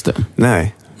inte alls det.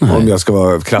 Nej. Om jag ska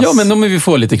vara krass. Ja, men om vi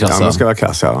får lite krassa. Ja, man ska vara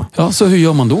krass, Ja, så hur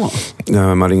gör man då?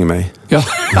 Ja, man ringer mig. Ja.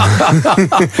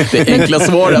 Det är enkla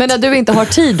svaret. Men när du inte har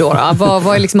tid då?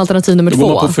 Vad är liksom alternativ nummer 2? Då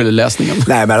går man på föreläsningen.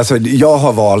 Nej, men alltså jag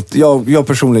har valt, jag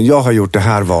personligen, jag har gjort det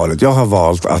här valet. Jag har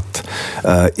valt att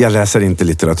jag läser inte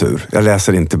litteratur. Jag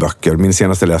läser inte böcker. Min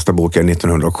senaste lästa bok är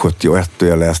 1971 och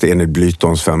jag läste Enid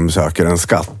Blytons 5 söker en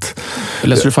skatt.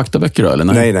 Läser du faktaböcker då, eller?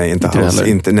 Nej, inte alls.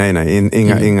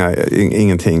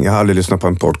 Ingenting. Jag har aldrig lyssnat på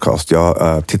en podcast.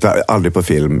 Jag tittar aldrig på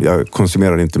film. Jag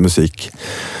konsumerar inte musik.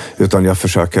 Utan jag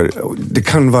försöker, det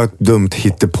kan vara ett dumt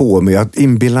hittepå, men jag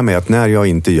inbillar mig att när jag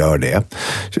inte gör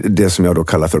det som jag då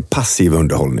kallar för passiv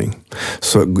underhållning,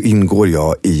 så ingår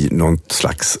jag i någon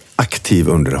slags aktiv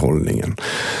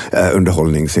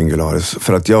underhållning singularis.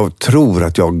 För att jag tror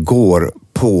att jag går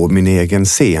på min egen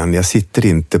scen. Jag sitter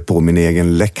inte på min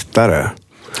egen läktare.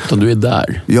 Utan du är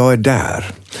där. Jag är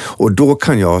där. Och då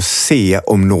kan jag se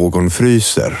om någon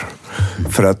fryser.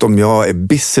 För att om jag är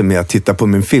busy med att titta på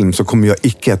min film så kommer jag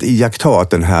icke att iaktta att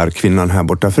den här kvinnan här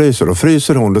borta fryser. Och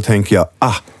fryser hon, då tänker jag,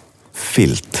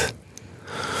 filt.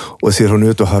 Och ser hon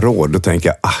ut att ha råd, då tänker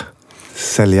jag,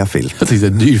 sälja filt. Jag tänkte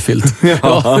dyr filt.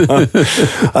 Ja.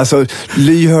 Alltså,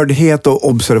 lyhördhet och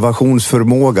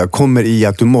observationsförmåga kommer i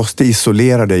att du måste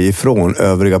isolera dig ifrån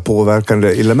övriga påverkande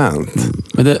element.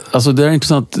 Men det är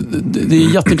intressant. Det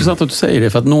är jätteintressant att du säger det,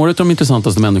 för att några av de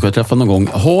intressantaste människor jag träffat någon gång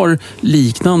har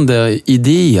liknande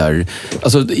idéer.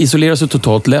 Alltså isolerar sig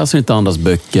totalt, läser inte andras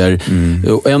böcker.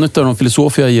 Och en av de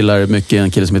filosofer jag gillar mycket är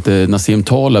en kille som heter Nassim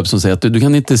Taleb som säger att du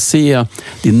kan inte se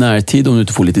din närtid om du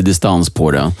inte får lite distans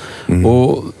på det.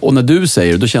 Och när du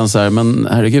säger det, då känns det så här, men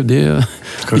herregud,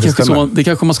 det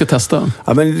kanske man ska testa.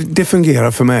 Ja, men det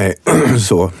fungerar för mig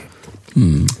så.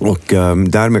 Och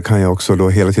därmed kan jag också då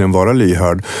hela tiden vara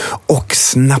lyhörd och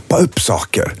snappa upp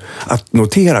saker. Att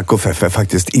notera att KFF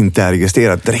faktiskt inte är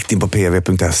registrerat direkt in på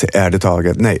pv.se, är det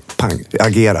taget? Nej, pang,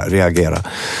 reagera.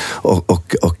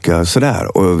 Och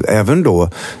sådär. Och även då,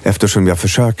 eftersom jag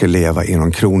försöker leva i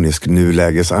någon kronisk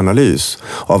nulägesanalys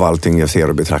av allting jag ser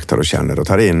och betraktar och känner och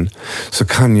tar in, så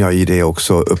kan jag i det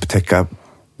också upptäcka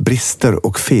brister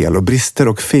och fel. Och brister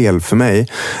och fel för mig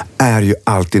är ju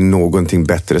alltid någonting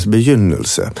bättres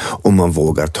begynnelse. Om man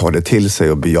vågar ta det till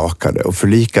sig och bejaka det och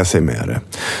förlika sig med det.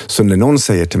 Så när någon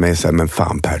säger till mig så här, men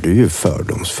fan Per, du är ju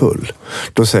fördomsfull.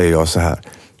 Då säger jag så här,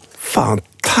 fan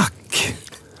tack!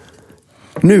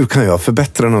 Nu kan jag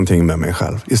förbättra någonting med mig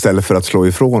själv istället för att slå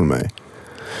ifrån mig.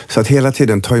 Så att hela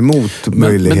tiden ta emot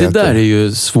möjligheter. Men det där är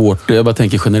ju svårt. Jag bara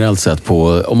tänker generellt sett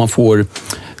på om man får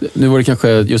nu var det kanske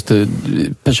just det,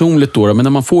 personligt då, men när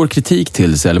man får kritik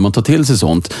till sig eller man tar till sig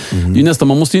sånt, det är ju nästan,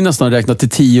 man måste ju nästan räkna till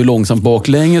 10 långsamt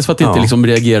baklänges för att inte liksom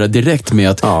reagera direkt med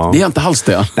att det är inte alls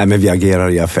det. Nej, men vi agerar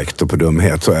i affekt och på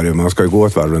dumhet, så är det. Man ska ju gå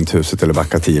ett varv runt huset eller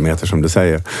backa 10 meter som du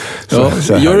säger. Så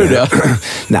gör du det?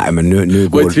 Nej, men nu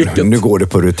går det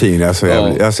på rutin. Jag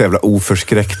är så jävla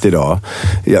oförskräckt idag.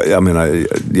 Jag menar,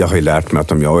 jag har ju lärt mig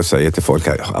att om jag säger till folk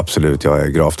här, absolut, jag är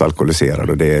gravt alkoholiserad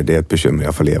och det är ett bekymmer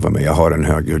jag får leva med. Jag har en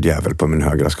högljudd jävel på min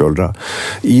högra skuldra.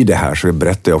 I det här så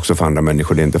berättar jag också för andra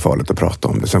människor, det är inte farligt att prata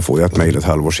om det. Sen får jag ett mejl ett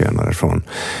halvår senare från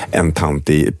en tant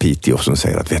i Piteå som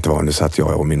säger att vet du vad, nu satt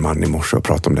jag och min man i morse och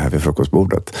pratade om det här vid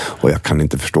frukostbordet. Och jag kan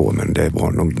inte förstå, men det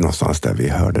var nog någonstans där vi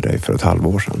hörde dig för ett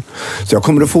halvår sedan. Så jag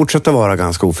kommer att fortsätta vara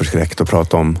ganska oförskräckt och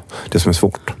prata om det som är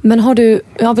svårt. Men har du,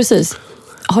 ja precis,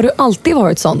 har du alltid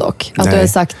varit sån dock? Att du har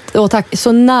sagt, tack,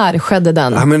 så när skedde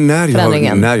den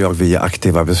förändringen? När jag via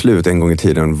aktiva beslut en gång i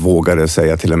tiden vågade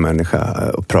säga till en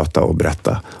människa och prata och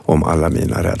berätta om alla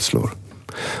mina rädslor.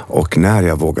 Och när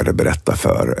jag vågade berätta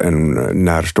för en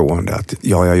närstående att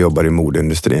jag jobbar i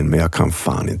modeindustrin men jag kan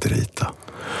fan inte rita.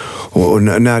 Och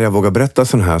när jag vågar berätta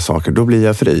sådana här saker, då blir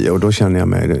jag fri och då känner jag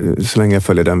mig, så länge jag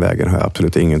följer den vägen har jag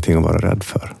absolut ingenting att vara rädd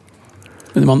för.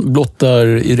 Men man blottar,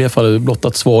 i det fallet,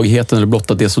 blottat svagheten eller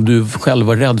blottat det som du själv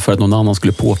var rädd för att någon annan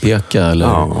skulle påpeka? Eller?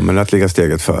 Ja, men att ligga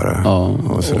steget före. Ja,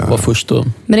 och var först då.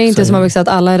 Men det är inte som man brukar säga att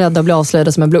alla är rädda att bli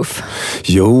avslöjade som en bluff?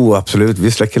 Jo, absolut.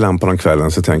 Vi släcker lampan om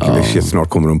kvällen så tänker vi, shit, snart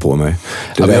kommer de på mig.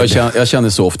 Jag känner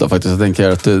så ofta faktiskt. Jag tänker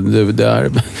att det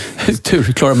är tur,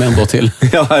 klarar mig en dag till.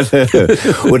 Ja,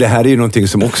 och det här är ju någonting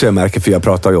som också jag märker, för jag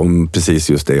pratar ju om precis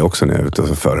just det också när jag är ute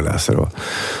och föreläser.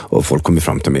 Och folk kommer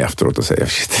fram till mig efteråt och säger,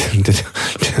 shit,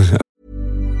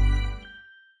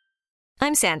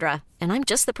 I'm Sandra, and I'm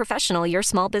just the professional your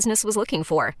small business was looking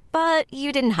for. But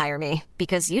you didn't hire me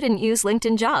because you didn't use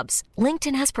LinkedIn Jobs.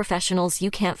 LinkedIn has professionals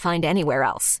you can't find anywhere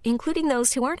else, including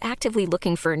those who aren't actively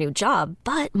looking for a new job,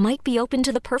 but might be open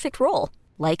to the perfect role,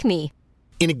 like me.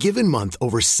 In a given month,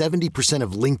 over 70%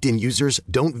 of LinkedIn users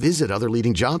don't visit other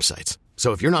leading job sites.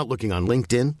 So if you're not looking on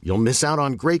LinkedIn, you'll miss out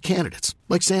on great candidates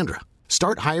like Sandra.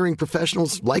 Start hiring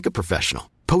professionals like a professional.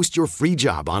 Post your free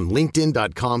job on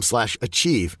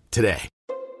linkedin.com/achieve today.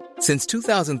 Since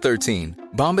 2013,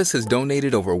 Bombas has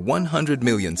donated over 100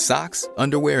 million socks,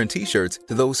 underwear, and T-shirts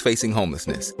to those facing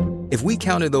homelessness. If we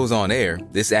counted those on air,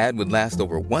 this ad would last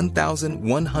over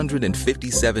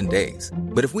 1,157 days.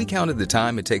 But if we counted the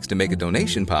time it takes to make a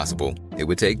donation possible, it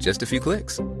would take just a few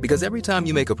clicks. Because every time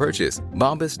you make a purchase,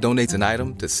 Bombas donates an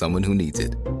item to someone who needs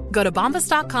it. Go to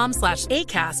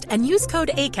bombas.com/ACAST and use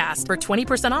code ACAST for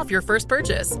 20% off your first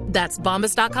purchase. That's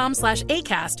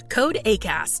bombas.com/ACAST, code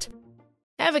ACAST.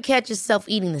 Ever catch yourself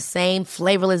eating the same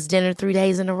flavorless dinner 3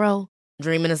 days in a row?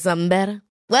 Dreaming of something better?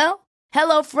 Well,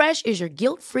 HelloFresh is your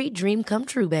guilt-free dream come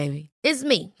true, baby. It's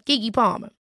me, Keke Palmer.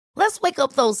 Let's wake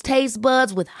up those taste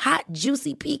buds with hot,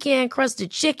 juicy pecan-crusted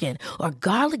chicken or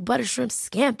garlic butter shrimp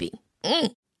scampi.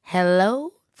 Hello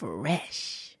Fresh.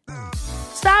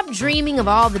 Stop dreaming of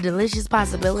all the delicious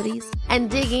possibilities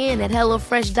and dig in at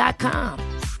HelloFresh.com.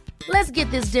 Let's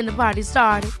get this dinner party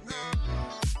started.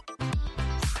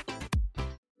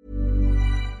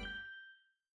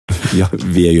 Ja,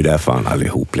 vi är ju där fan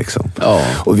allihop liksom. Ja.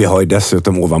 Och vi har ju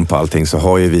dessutom ovanpå allting så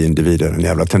har ju vi individer en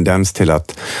jävla tendens till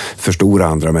att förstora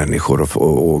andra människor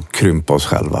och krympa oss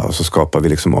själva. Och så skapar vi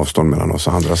liksom avstånd mellan oss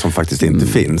och andra som faktiskt inte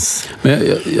finns. Men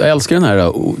jag älskar den här,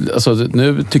 alltså,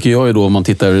 nu tycker jag ju då om man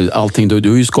tittar allting, du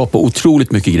har ju skapat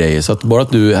otroligt mycket grejer så att bara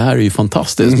att du är här är ju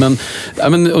fantastiskt. Men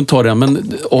ta det,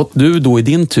 men att du då i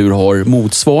din tur har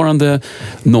motsvarande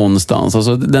någonstans,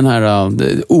 alltså den här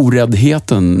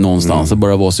oräddheten någonstans att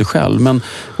bara vara sig själv. Men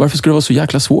varför skulle det vara så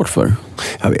jäkla svårt för?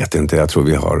 Jag vet inte, jag tror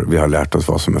vi har lärt oss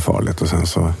vad som är farligt och sen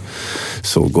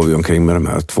så går vi omkring med de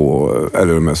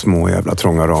här små jävla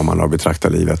trånga ramarna och betraktar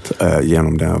livet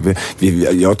genom det.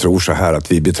 Jag tror så här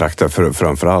att vi betraktar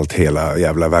framförallt hela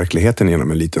jävla verkligheten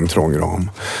genom en liten trång ram.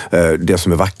 Det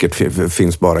som är vackert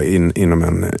finns bara inom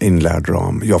en inlärd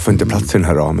ram. Jag får inte plats i den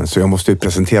här ramen så jag måste ju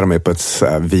presentera mig på ett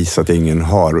vis att ingen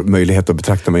har möjlighet att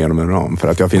betrakta mig genom en ram för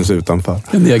att jag finns utanför.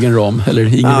 En egen ram eller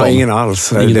ingen ram? Ingen alls.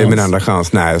 Det är min enda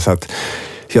chans. Nej, så att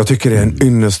jag tycker det är en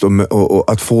ynnest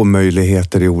att få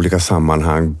möjligheter i olika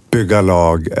sammanhang, bygga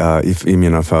lag i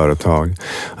mina företag.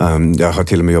 Jag har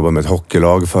till och med jobbat med ett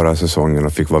hockeylag förra säsongen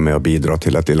och fick vara med och bidra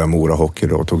till att Lilla Mora Hockey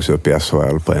då togs upp i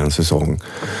SHL på en säsong.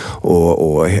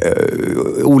 Och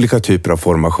olika typer av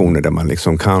formationer där man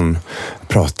liksom kan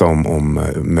prata om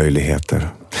möjligheter.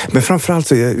 Men framförallt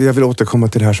så jag vill återkomma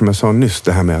till det här som jag sa nyss,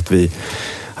 det här med att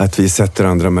att vi sätter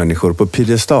andra människor på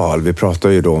piedestal. Vi pratar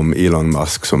ju då om Elon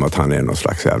Musk som att han är någon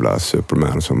slags jävla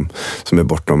Superman som är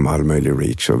bortom all möjlig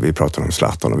reach, och vi pratar om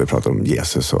Zlatan och vi pratar om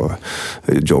Jesus och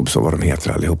Jobs och vad de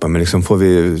heter allihopa. Men liksom får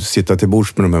vi sitta till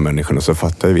bords med de här människorna så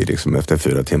fattar vi liksom efter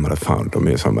 4 timmar att fan, de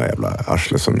är samma jävla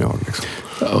arsle som jag liksom.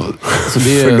 Så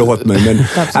det... Förlåt mig,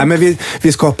 men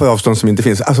vi skapar avstånd som inte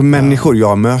finns. Alltså människor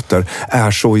jag möter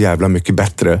är så jävla mycket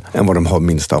bättre än vad de har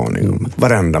minsta aning om.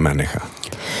 Varenda människa.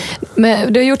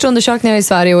 Men det har gjorts undersökningar i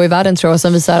Sverige och i världen tror jag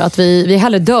som visar att vi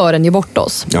hellre dör än ger bort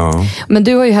oss. Ja. Men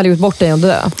du har ju hellre gjort bort dig än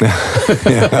dö.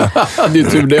 Det är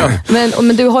tur det.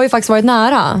 Men du har ju faktiskt varit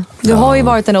nära. Du har ju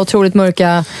varit den otroligt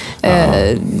mörka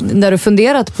där du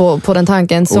funderat på den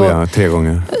tanken. Så, 3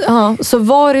 gånger. Ja, så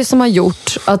vad är det som har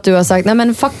gjort att du har sagt, nej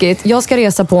men fuck it, jag ska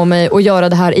resa på mig och göra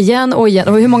det här igen och igen.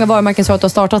 Och hur många varumärken så att du har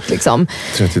startat liksom?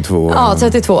 32. Ja,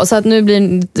 32. Så att nu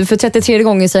blir för 33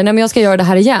 gånger säger, nej men jag ska göra det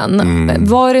här igen.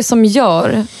 Vad är det som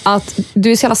gör att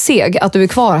du är så jävla seg att du är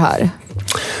kvar här?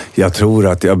 Jag tror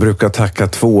att jag brukar tacka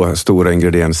 2 stora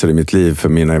ingredienser i mitt liv för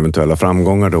mina eventuella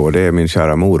framgångar då. Det är min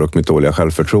kära mor och mitt dåliga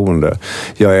självförtroende.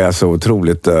 Jag är så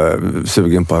otroligt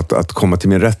sugen på att komma till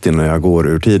min rätt innan jag går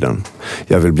ur tiden.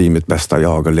 Jag vill bli mitt bästa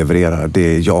jag och leverera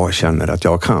det jag känner att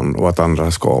jag kan, och att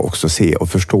andra ska också se och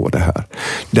förstå det här.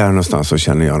 Där någonstans så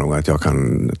känner jag nog att jag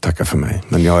kan tacka för mig.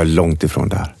 Men jag är långt ifrån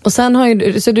där. Och sen har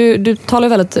ju, så du talar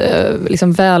väldigt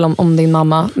liksom väl om din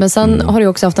mamma. Men sen har du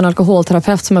också haft en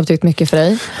alkoholterapeut som har betytt mycket för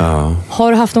dig. Ja.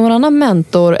 Har du haft någon annan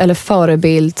mentor eller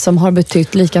förebild som har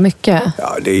betytt lika mycket?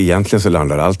 Ja, det är egentligen så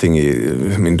landar allting i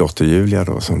min dotter Julia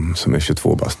då, som är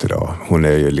 22 bast idag. Hon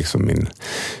är ju liksom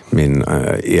min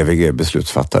evige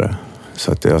beslutsfattare.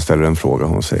 Så att jag ställer en fråga,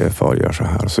 hon säger far gör så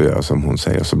här, så gör jag som hon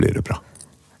säger, så blir det bra.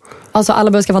 Alltså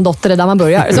alla börjar skaffa en dotter, det är där man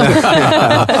börjar. Så.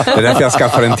 Det är därför jag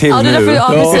skaffar en till nu.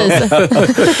 Precis.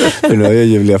 För nu har ju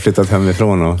Julia flyttat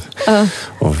hemifrån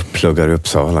och pluggar i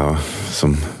Uppsala och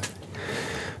som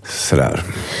sådär.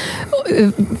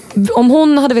 Om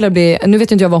hon hade velat bli, nu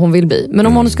vet inte jag vad hon vill bli, men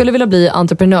om hon skulle vilja bli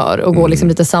entreprenör och gå liksom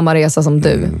lite samma resa som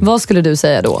du, vad skulle du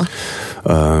säga då?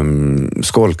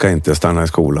 Skolka inte, stanna i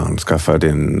skolan,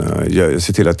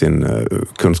 se till att din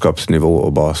kunskapsnivå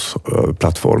och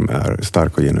basplattform är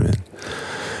stark och genuin.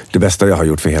 Det bästa jag har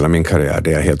gjort för hela min karriär, det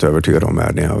är jag helt övertygad om,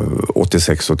 är när jag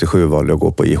 86-87 valde att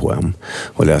gå på IHM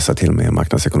och läsa till mig en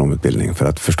marknadsekonomutbildning för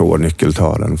att förstå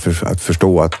nyckeltalen, för att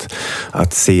förstå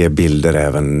att se bilder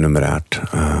även numerärt,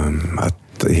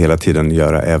 att hela tiden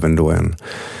göra även då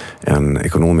en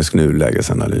ekonomisk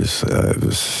nulägesanalys.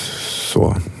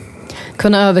 Så.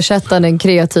 Kunna översätta den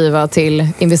kreativa till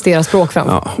investerarspråk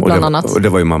bland annat. Och det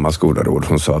var ju mammas goda råd.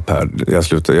 Hon sa, Per,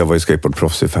 jag var ju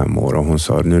skateboardproffs i 5 år och hon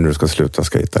sa, nu när du ska sluta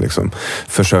skata, liksom,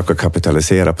 försök att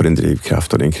kapitalisera på din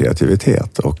drivkraft och din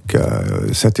kreativitet och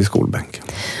sätt i skolbänk.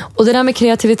 Och det där med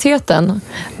kreativiteten,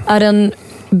 är den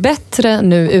bättre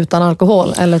nu utan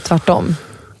alkohol eller tvärtom?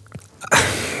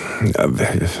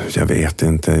 Jag vet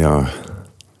inte,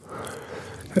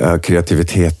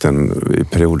 kreativiteten i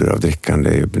perioder av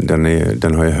drickande,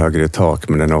 den har ju högre tak,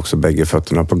 men den har också bägge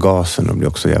fötterna på gasen och blir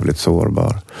också jävligt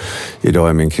sårbar. Idag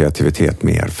är min kreativitet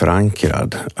mer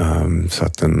förankrad, så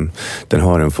att den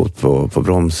har en fot på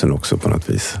bromsen också på något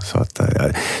vis. Så att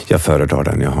jag föredrar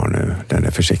den jag har nu, den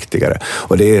är försiktigare.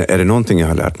 Och är det någonting jag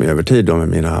har lärt mig över tid med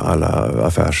mina alla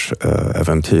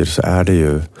affärsäventyr, så är det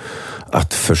ju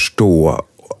att förstå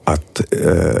att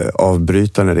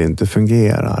avbryta när det inte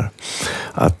fungerar.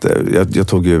 Att, jag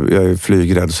är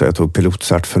flygrädd, så jag tog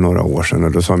pilotcert för några år sedan,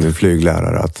 och då sa min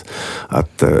flyglärare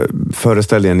att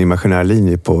föreställ dig en imaginär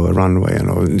linje på runwayen,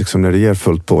 och liksom när det ger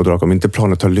fullt pådrag, om inte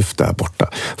planet har lyft där borta,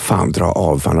 fan dra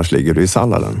av, för annars ligger du i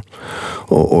salladen.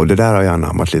 Och det där har jag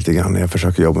anammat lite grann när jag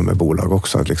försöker jobba med bolag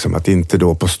också, att inte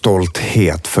då på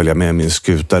stolthet följa med min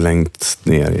skuta längst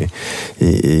ner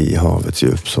i havets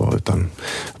djup, så, utan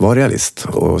vara realist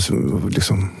och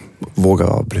liksom våga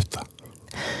avbryta.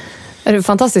 Är det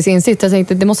fantastisk insikt? Jag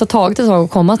tänkte, det måste ha tagit ett tag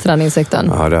att komma till den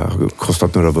insikten. Ja, det har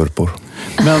kostat några vurpor.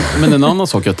 Men en annan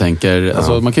sak jag tänker,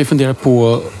 alltså, man kan ju fundera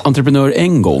på entreprenör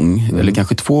en gång, eller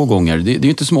kanske 2 gånger. Det är ju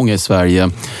inte så många i Sverige.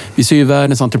 Vi ser ju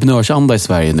världens entreprenörsanda i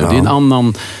Sverige nu. Ja. Det är en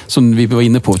annan, som vi var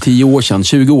inne på, 10 år sedan,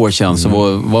 20 år sedan, så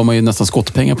var man ju nästan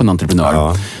skottpengar på en entreprenör.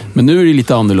 Ja. Men nu är det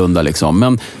lite annorlunda liksom.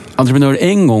 Men entreprenör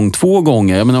en gång, 2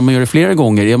 gånger, jag menar, om man gör det flera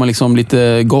gånger, är man liksom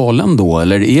lite galen då?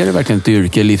 Eller är det verkligen ett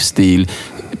yrke, livsstil?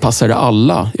 passar det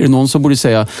alla? Är det någon som borde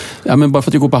säga, ja, men bara för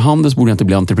att jag går på Handels borde jag inte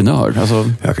bli entreprenör?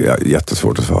 Alltså... Jag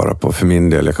jättesvårt att svara på. För min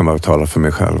del, jag kan bara tala för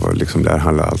mig själv. Och liksom där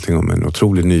handlar allting om en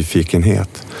otrolig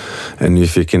nyfikenhet. En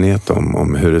nyfikenhet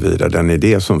om huruvida den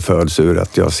idé som föds ur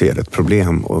att jag ser ett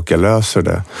problem och jag löser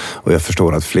det. Och jag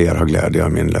förstår att fler har glädje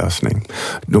av min lösning.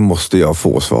 Då måste jag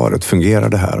få svaret, fungerar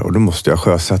det här? Och då måste jag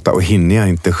sjösätta, och hinner jag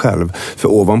inte själv.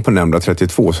 För ovanpå nämnda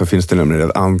 32 så finns det nämligen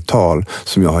ett antal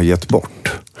som jag har gett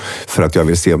bort. För att jag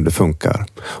vill se om det funkar.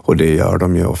 Och det gör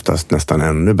de ju oftast nästan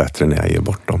ännu bättre när jag ger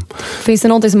bort dem. Finns det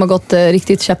någonting som har gått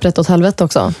riktigt käpprätt åt helvete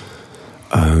också?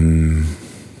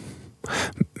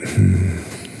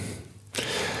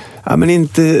 Ja, men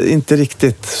inte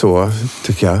riktigt så,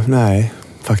 tycker jag. Nej,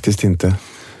 faktiskt inte.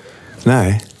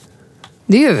 Nej.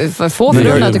 Det är ju få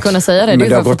förunnat att du kunna säga det. Men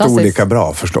det har gått fantastiskt. olika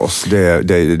bra förstås.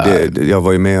 Jag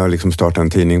var ju med och liksom startade en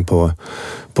tidning på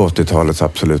 80-talets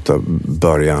absoluta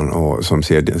början och som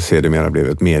sedermera blev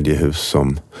ett mediehus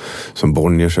som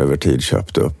Bonniers över tid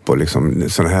köpte upp. Och liksom,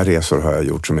 sådana här resor har jag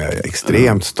gjort som jag är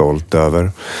extremt stolt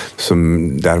över.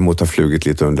 Som däremot har flugit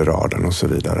lite under radarn och så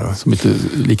vidare. Som inte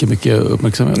lika mycket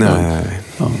uppmärksamhet. Nej.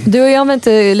 Ja. Du har ju använt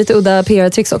lite udda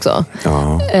PR-tricks också.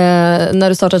 Ja. När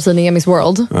du startade tidningen Miss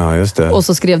World. Ja, just det. Och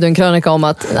så skrev du en krönika om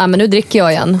att men nu dricker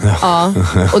jag igen. Ja.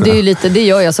 Och det är ju lite, det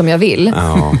gör jag som jag vill.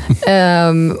 Ja.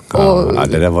 Ja,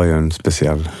 det där var ju en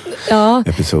speciell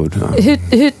episod. Ja.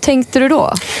 Hur tänkte du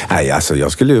då? Nej, alltså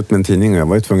jag skulle ut med en tidning och jag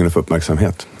var ju tvungen att få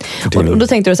uppmärksamhet. Och då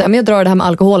tänkte du så här, men jag drar det här med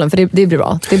alkoholen för det blir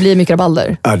bra. Det blir mycket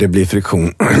rabalder. Ja, det blir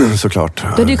friktion såklart.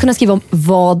 Du hade ju kunnat skriva om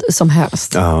vad som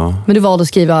helst. Ja. Men du valde att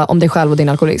skriva om dig själv och din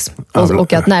alkoholism.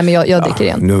 Och att nej, men jag dricker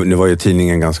igen. Nu var ju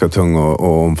tidningen ganska tung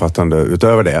och omfattande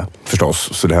utöver det förstås.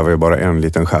 Så det här var ju bara en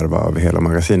liten skärva av hela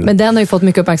magasinet. Men den har ju fått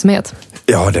mycket uppmärksamhet.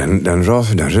 Ja, den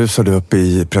rusade upp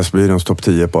i Pressbyråns topp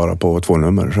 10 bara på 2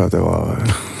 nummer. Så att det var...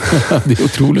 Det är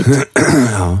otroligt.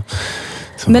 Ja.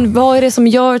 Så. Men vad är det som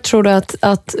gör, tror du,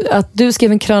 att du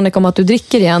skrev en krönika om att du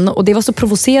dricker igen och det var så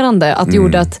provocerande att det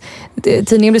gjorde att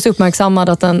tidningen blev så uppmärksammad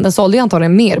att den sålde ju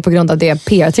antagligen mer på grund av det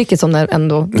PR-tricket som den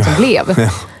ändå liksom blev.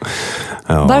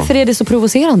 Ja. Varför är det så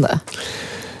provocerande?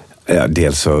 Ja,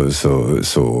 dels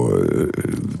så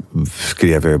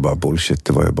skrev jag ju bara bullshit.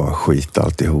 Det var ju bara skit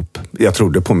alltihop. Jag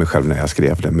trodde på mig själv när jag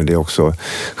skrev det, men det är också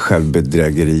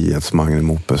självbedrägeriets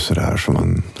magnum opus sådär som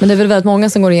man... Men det är väl väldigt många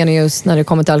som går igenom just när det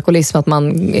kommer till alkoholism att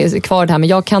man är kvar det här, men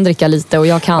jag kan dricka lite och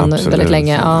jag kan väldigt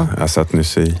länge. Ja. Jag satt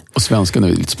nyss i... Och svenskarna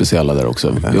är lite speciella där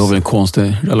också. Vi har väl en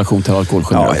konstig relation till alkohol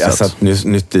generellt. Ja, jag satt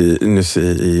nyss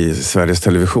i Sveriges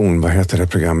Television. Vad heter det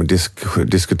programmet?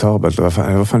 Diskutabelt.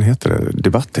 Vad fan heter det?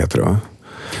 Debatt heter det, va?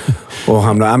 Och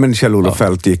Kjell-Olof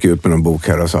Fält gick ut med någon bok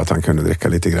här och sa att han kunde dricka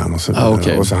lite grann och så där.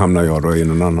 Okay. Och så hamnade jag då i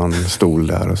någon annan stol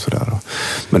där och så där.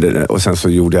 Men och sen så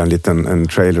gjorde jag en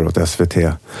trailer åt SVT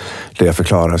där jag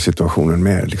förklarar situationen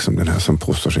med liksom den här som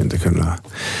påstår sig inte kunna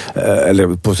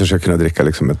eller påstår sig kunna dricka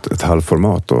liksom ett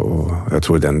halvformat och jag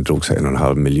tror den drog sig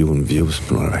 1,5 miljon views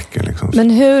på några veckor liksom.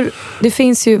 Men det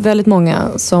finns ju väldigt många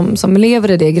som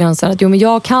lever i det gränsen att men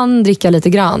jag kan dricka lite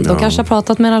grann. De kanske har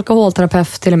pratat med en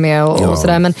alkoholterapeut till och med och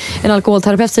sådär, men en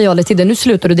alkoholterapeut säger aldrig till dig, nu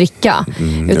slutar du dricka.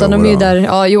 Utan de är ju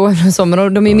där,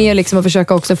 men de är mer liksom att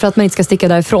försöka också för att man inte ska sticka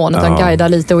därifrån utan guida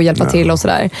lite och hjälpa till och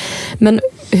sådär. Men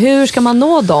hur ska man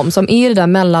nå dem som är i det där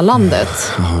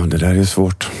mellanlandet? Ja, det där är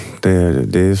svårt. Det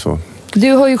är så.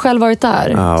 Du har ju själv varit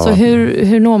där, så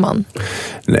hur når man?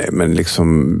 Nej, men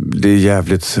liksom, det är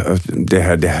jävligt... Det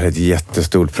här är ett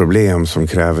jättestort problem som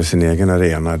kräver sin egen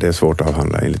arena. Det är svårt att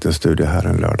avhandla i en liten studie här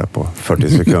en lördag på 40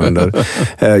 sekunder.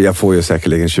 Jag får ju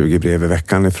säkerligen 20 brev i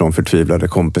veckan ifrån förtvivlade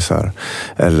kompisar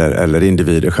eller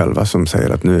individer själva som säger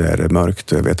att nu är det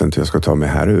mörkt och jag vet inte hur jag ska ta mig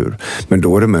här ur. Men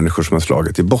då är det människor som har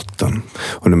slagit i botten.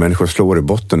 Och när människor slår i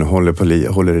botten och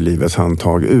håller i livets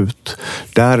handtag ut,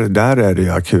 där är det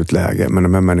ju akut läge. Men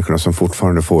de här människorna som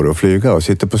fortfarande får det att flyga och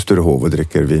sitter på Sturehov och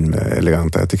dricker vin med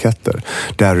eleganta etiketter,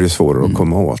 där är det svårare att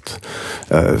komma åt.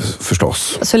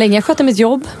 Förstås. Så länge jag sköter mitt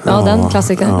jobb, den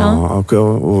klassikern.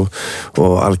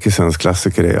 Och alkisens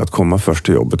klassiker är att komma först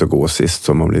till jobbet och gå sist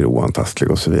så man blir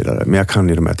oantastlig och så vidare. Men jag kan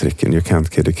ju de här tricken, you can't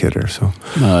kid a kidder. Så.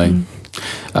 Nej.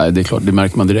 Nej, det är klart, det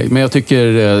märker man direkt. Men jag tycker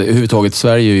överhuvudtaget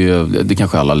Sverige är ju, det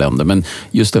kanske alla länder, men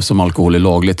just eftersom alkohol är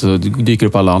lagligt så dyker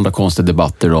upp alla andra konstiga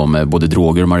debatter om både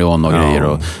droger och marijuana och grejer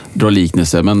och dra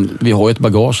liknelser. Men vi har ju ett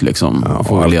bagage liksom,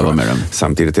 får vi leva med det.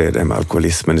 Samtidigt är det med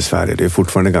alkoholismen i Sverige, det är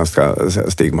fortfarande ganska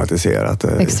stigmatiserat.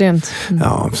 Extremt.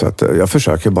 Ja, så att jag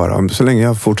försöker bara, så länge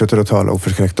jag fortsätter att tala och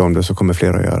förskräckt om det så kommer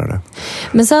fler att göra det.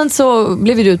 Men sen så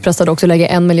blev du utpressad också att lägga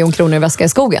 1 miljon kronor i väska i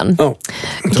skogen. Ja,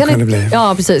 så kan det bli.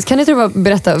 Ja, precis. Kan ni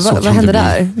berätta, vad hände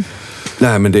där?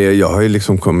 Nej, men jag har ju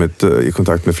liksom kommit i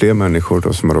kontakt med fler människor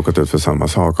då, som har råkat ut för samma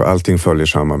sak, och allting följer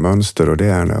samma mönster, och det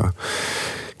är när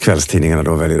kvällstidningarna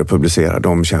då väljer att publicera.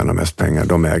 De tjänar mest pengar,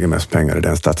 de äger mest pengar i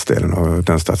den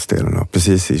stadsdelen. Och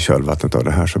precis i kölvattnet av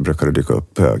det här så brukar det dyka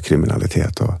upp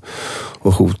kriminalitet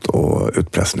och hot och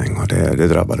utpressning, och det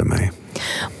drabbade mig.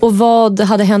 Och vad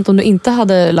hade hänt om du inte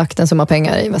hade lagt en summa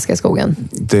pengar i Väska i skogen?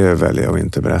 Det väljer jag att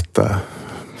inte berätta,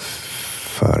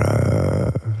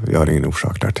 för jag har ingen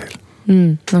orsak därtill.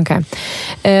 Okay.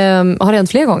 Har det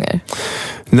hänt fler gånger?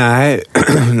 Nej,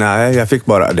 jag fick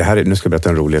bara... nu ska jag berätta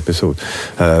en rolig episod.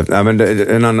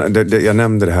 Jag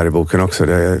nämnde det här i boken också.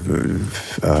 Det är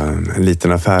en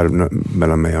liten affär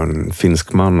mellan mig och en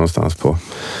finsk man någonstans på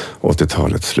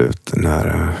 80-talets slut.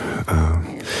 När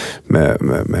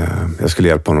jag skulle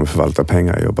hjälpa honom att förvalta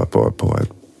pengar. Jag jobbade på ett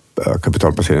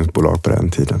kapitalplaceringsbolag på den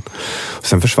tiden.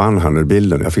 Sen försvann han ur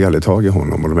bilden. Jag fick aldrig tag i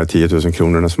honom, och de här 10 000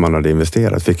 kronorna som han hade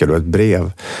investerat fick jag då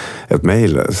ett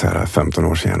mejl så här 15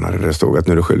 år senare, där det stod att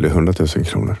nu är du skyldig 100 000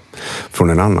 kronor från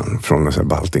en annan, från en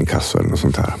Baltinkasso eller något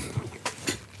sånt här.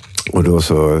 Och då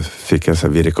så fick jag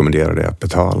vi rekommenderade det att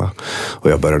betala,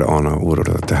 och jag började ana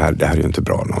oro att det här är ju inte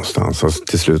bra någonstans, och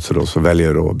till slut så väljer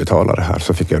jag då att betala det här.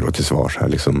 Så fick jag då till svars här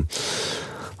liksom: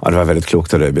 ja, det var väldigt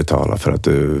klokt av dig att betala, för att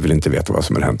du vill inte veta vad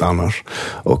som har hänt annars.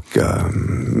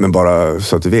 Men bara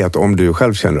så att du vet, om du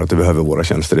själv känner att du behöver våra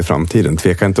tjänster i framtiden,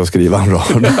 tveka inte att skriva en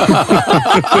rad.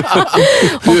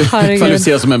 Du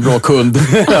kvalificeras som en bra kund.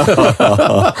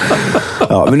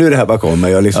 Ja, men nu är det här bakom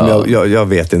mig. Jag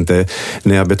vet inte.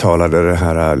 När jag betalade det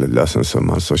här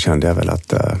lösensumman så kände jag väl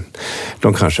att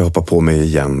de kanske hoppar på mig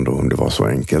igen då, om det var så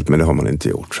enkelt. Men det har man inte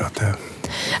gjort. Så att,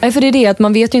 Nej, för det är det att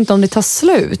man vet ju inte om det tar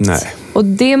slut. Nej. Och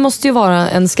det måste ju vara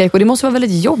en skräck, och det måste vara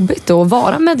väldigt jobbigt då, att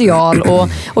vara medial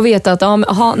och veta att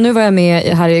nu var jag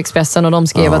med här i Expressen och de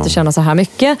skrev att det tjänar så här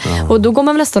mycket. Och då går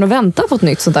man väl nästan och väntar på ett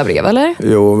nytt sånt där brev, eller?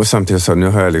 Jo, men samtidigt så nu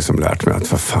har jag liksom lärt mig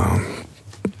att vad fan.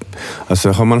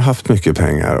 Alltså har man haft mycket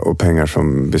pengar och pengar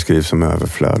som beskrivs som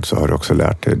överflöd, så har du också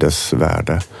lärt dig dess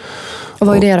värde. Och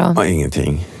vad är det då?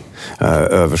 Ingenting.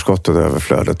 Överskottet och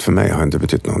överflödet för mig har inte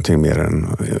betytt någonting mer än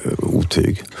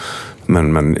otyg.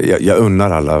 Men jag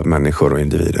unnar alla människor och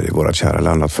individer i våra kära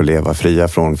land att få leva fria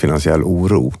från finansiell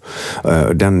oro.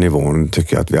 Den nivån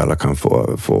tycker jag att vi alla kan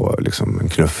få liksom en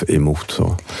knuff emot.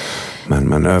 Så.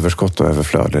 Men överskott och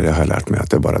överflöd, det har jag lärt mig att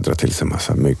det bara drar till sig en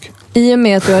massa mygg. I och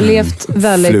med att du har levt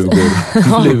väldigt...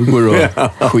 Flugor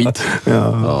och skit.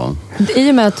 Ja.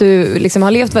 I och med att du liksom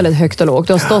har levt väldigt högt och lågt.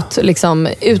 Du har stått liksom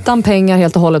utan pengar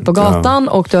helt och hållet på gatan,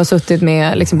 och du har suttit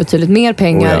med liksom betydligt mer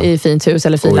pengar i fint hus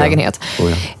eller fin lägenhet.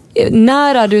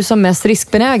 När är du som mest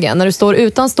riskbenägen? När du står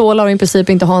utan stålar och i princip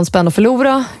inte har en spänn att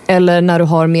förlora, eller när du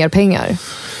har mer pengar?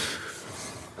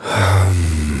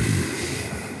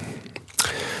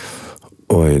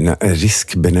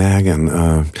 Riskbenägen.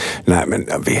 Nej, men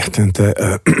jag vet inte.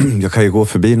 Jag kan ju gå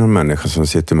förbi någon människa som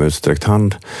sitter med utsträckt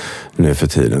hand nu för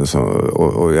tiden.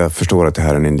 Och jag förstår att det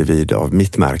här är en individ av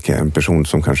mitt märke. En person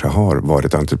som kanske har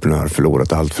varit entreprenör,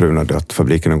 förlorat allt, frun har dött,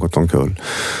 fabriken har gått omkull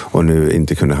och nu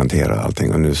inte kunde hantera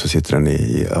allting. Och nu så sitter den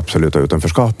i absoluta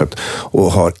utanförskapet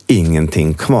och har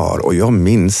ingenting kvar. Och jag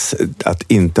minns att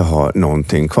inte ha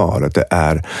någonting kvar. Att det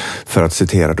är, för att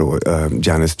citera då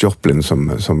Janis Joplin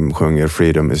som sjunger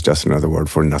Freedom is just another word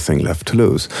for nothing left to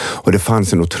lose. Och det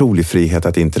fanns en otrolig frihet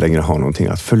att inte längre ha någonting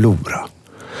att förlora.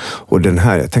 Och den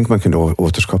här, jag tänkte man kunde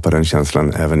återskapa den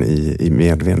känslan även i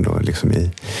medvind och liksom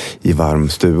i varm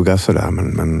stuga sådär.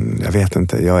 Men jag vet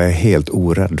inte, jag är helt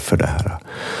orädd för det här.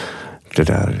 Det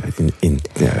där,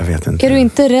 jag vet inte. Är du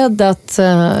inte rädd att,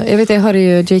 jag hörde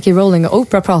ju J.K. Rowling och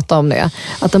Oprah prata om det,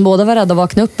 att de båda var rädda att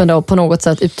vakna upp ändå på något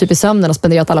sätt typ i sömnen och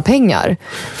spenderat alla pengar.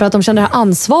 För att de kände det här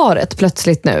ansvaret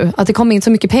plötsligt nu. Att det kom in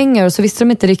så mycket pengar och så visste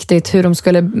de inte riktigt hur de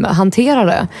skulle hantera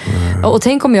det. Och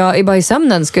tänk om jag bara i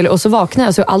sömnen och så vaknar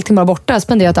jag så är allting bara borta, jag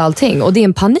spenderat allting. Och det är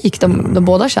en panik de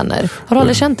båda känner. Har du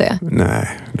aldrig känt det? Nej,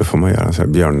 då får man göra en sån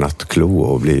här björnnattklo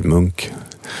och bli munk.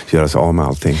 Göra sig av med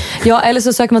allting. Ja, eller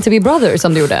så söker man till Big Brother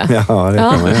som du gjorde. Ja, det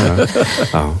kan man göra.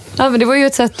 Ja, men det var ju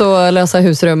ett sätt att lösa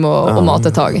husrum och mat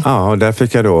ett tag. Ja, och där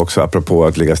fick jag då också, apropå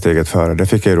att ligga steget före, där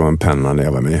fick jag då en penna när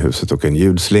jag var med i huset och en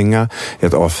ljudslinga,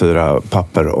 ett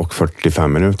A4-papper och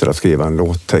 45 minuter att skriva en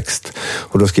låttext.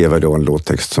 Och då skrev jag då en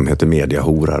låttext som heter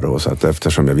Mediahora då, så att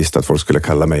eftersom jag visste att folk skulle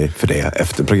kalla mig för det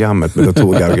efter programmet, men då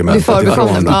tog jag argumentet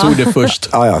ifrån. Du tog det först.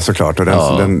 Ja, såklart. Och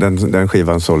den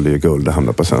skivan sålde ju guld, det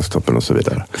hamnade på Svensktoppen och så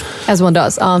vidare. där. As one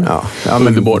does. Ja,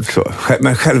 men,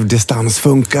 men självdistans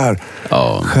funkar.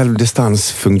 Ja.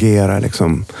 Självdistans fungerar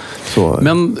liksom. Så.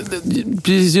 Men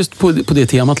precis just på det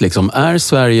temat liksom, är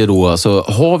Sverige då, alltså,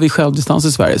 har vi självdistans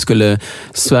i Sverige? Skulle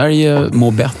Sverige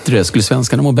må bättre? Skulle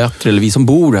svenskarna må bättre? Eller vi som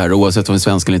bor här, oavsett om vi är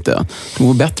svenskar eller inte,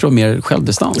 må bättre och mer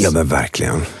självdistans? Ja, men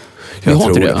verkligen. Vi har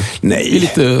inte det. Nej. Vi är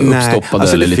lite uppstoppade.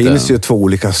 Alltså, det eller finns lite... ju två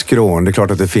olika skrån. Det är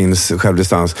klart att det finns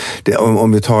självdistans.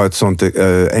 Om vi tar ett sånt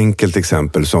enkelt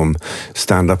exempel som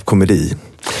stand-up komedi.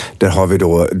 Där har vi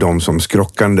då de som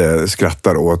skrockande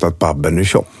skrattar åt att Babben är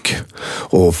tjock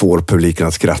och får publiken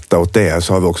att skratta åt det.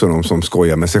 Så har vi också de som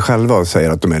skojar med sig själva och säger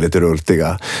att de är lite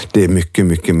rultiga. Det är mycket,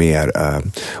 mycket mer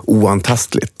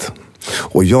oantastligt.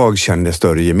 Och jag känner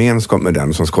större gemenskap med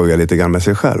den som skojar lite grann med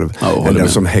sig själv än den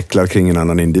som häcklar kring en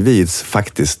annan individs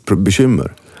faktiskt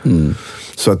bekymmer.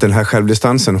 Så att den här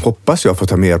självdistansen hoppas jag får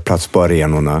ta mer plats på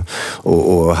arenorna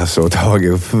och Hasse och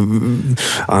Tage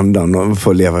andan och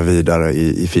få leva vidare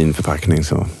i fin förpackning.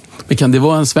 Så. Men kan det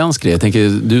vara en svensk grej? Jag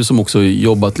tänker, du som också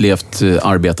jobbat, levt,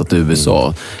 arbetat i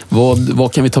USA.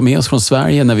 Vad kan vi ta med oss från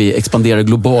Sverige när vi expanderar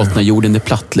globalt, när jorden är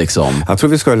platt liksom? Jag tror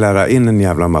vi ska lära in en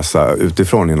jävla massa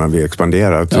utifrån innan vi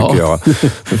expanderar, tycker jag.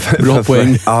 Bra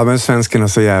poäng. Ja, men svenskarna är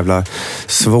så jävla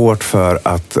svårt för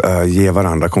att ge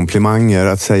varandra komplimanger,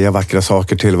 att säga vackra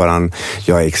saker till varandra.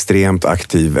 Jag är extremt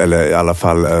aktiv, eller i alla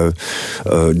fall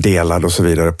delad och så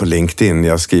vidare på LinkedIn.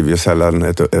 Jag skriver ju sällan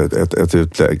ett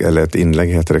utlägg, eller ett inlägg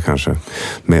heter det kanske,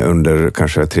 med under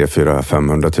kanske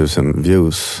 300-500 000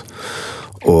 views.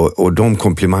 Och de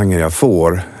komplimanger jag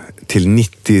får till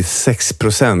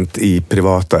 96% i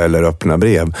privata eller öppna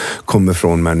brev kommer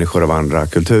från människor av andra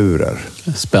kulturer.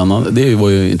 Spännande. Det var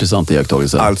ju intressant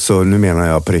iakttagelse. Alltså, nu menar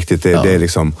jag på riktigt, det är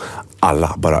liksom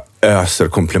alla bara öser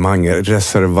komplimanger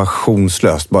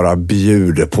reservationslöst, bara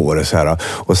bjuder på det så här,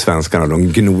 och svenskarna de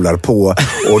gnolar på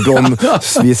och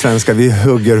vi svenskar, vi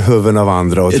hugger huvuden av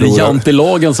andra och är det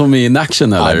jantelagen som är in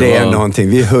action eller? Ja, det är någonting.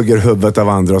 Vi hugger huvudet av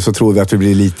andra och så tror vi att vi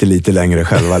blir lite längre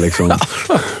själva liksom.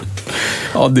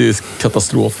 Ja, det är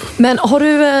katastrof. Men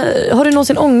har du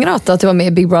någonsin ångrat att du var med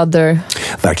i Big Brother?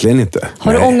 Verkligen inte.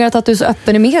 Har du ångrat att du är så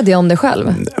öppen i media om dig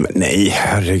själv? Nej,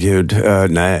 herregud.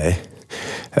 Nej.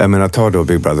 Jag menar, ta då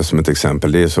Big Brother som ett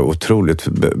exempel. Det är så otroligt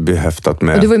behäftat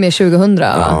med... Du var ju med 2000,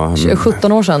 va?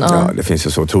 17 år sedan. Ja, det finns ju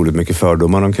så otroligt mycket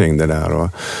fördomar omkring det där.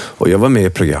 Och jag var med i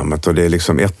programmet och det är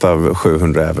liksom ett av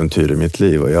 700 äventyr i mitt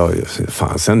liv. Och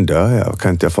sen dör jag.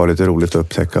 Kan inte jag få lite roligt att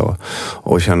upptäcka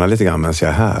och känna lite grann medan jag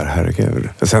är här, herregud.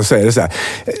 Och sen så är det så här,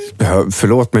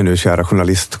 förlåt mig nu kära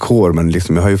journalistkår, men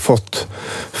liksom jag har ju fått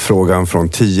frågan från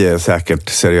 10 säkert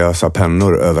seriösa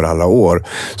pennor över alla år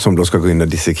som då ska gå in och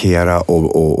dissekera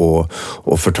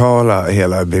och förtala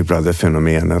hela Big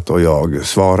Brother-fenomenet, och jag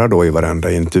svarar då i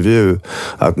varenda intervju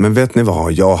att, men vet ni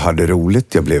vad, jag hade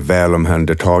roligt, jag blev väl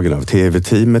omhändertagen av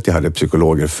tv-teamet, jag hade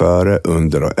psykologer före,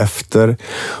 under och efter,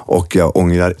 och jag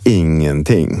ångrar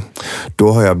ingenting.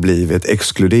 Då har jag blivit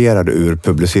exkluderad ur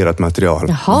publicerat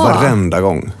material varenda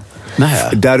gång. Nej.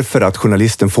 Därför att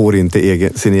journalisten får inte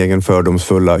sin egen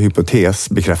fördomsfulla hypotes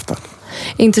bekräftad.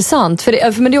 Intressant,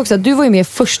 men det är också att du var ju med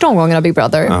första omgången av Big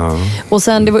Brother. Och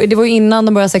sen det var ju innan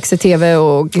de började sex i tv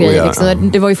och grejer.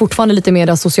 Liksom. Det var ju fortfarande lite mer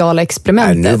det sociala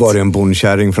experimentet. Nej, nu var det en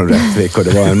bondkärring från Rättvik och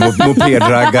det var en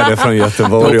mopedraggare från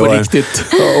Göteborg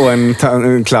och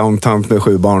en clowntant med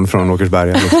 7 barn från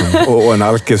Åkersberga liksom. och en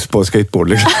alkis på skateboard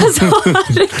liksom.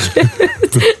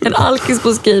 En alkis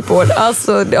på skateboard.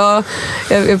 Alltså, ja,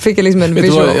 jag fick liksom en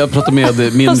vision. Jag pratade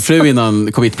med min fru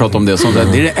innan kom hit och pratade om det. Så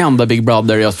det är det enda Big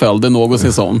Brother jag följde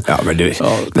någonsin sån. Ja, men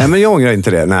nej, men jag ångrar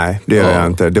inte det. Nej, det gör jag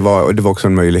inte. Det var också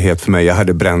en möjlighet för mig. Jag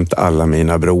hade bränt alla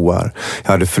mina broar.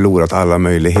 Jag hade förlorat alla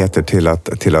möjligheter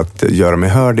till att göra mig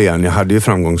hörd igen. Jag hade ju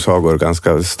framgångssagor,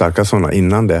 ganska starka sådana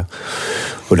innan det.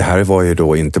 Och det här var ju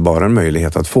då inte bara en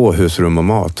möjlighet att få husrum och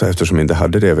mat, eftersom jag inte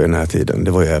hade det vid den här tiden.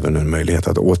 Det var ju även en möjlighet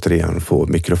att återigen få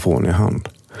mikrofon i hand.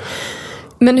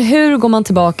 Men hur går man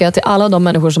tillbaka till alla de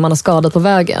människor som man har skadat på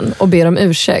vägen och ber om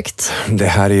ursäkt? Det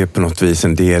här är ju på något vis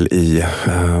en del i,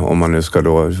 om man nu ska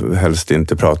då helst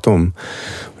inte prata om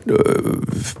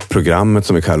programmet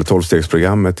som vi kallar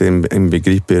 12-stegsprogrammet,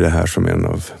 inbegriper ju det här som en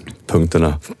av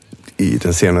punkterna i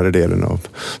den senare delen av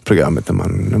programmet,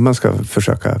 när man ska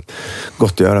försöka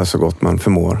gottgöra så gott man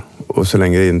förmår, och så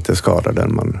länge det inte skadar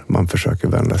den man försöker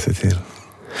vända sig till.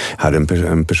 Jag hade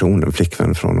en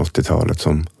flickvän från 80-talet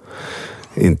som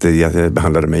inte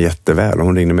behandlade mig jätteväl.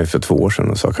 Hon ringde mig för 2 år sedan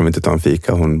och sa, kan vi inte ta en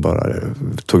fika? Hon bara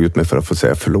tog ut mig för att få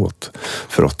säga förlåt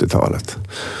för 80-talet.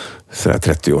 Så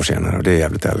 30 år senare, och det är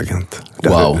jävligt elegant.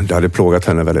 Det hade plågat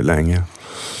henne väldigt länge.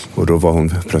 Och då var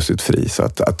hon plötsligt fri. Så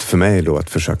att för mig då att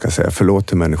försöka säga förlåt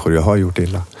till människor jag har gjort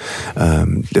illa.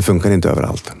 Det funkar inte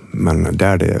överallt. Men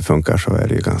där det funkar så är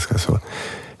det ju ganska så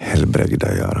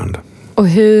helbrägdagörande. Och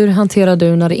hur hanterar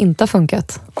du när det inte har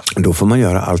funkat? Då får man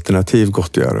göra alternativ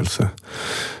gottgörelse.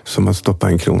 Som att stoppa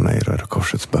en krona i Röda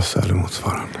Korsets bössa eller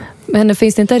motsvarande. Men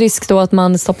finns det inte risk då att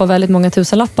man stoppar väldigt många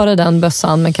tusenlappar i den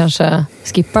bössan men kanske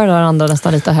skippar det andra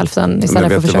nästan lite hälften istället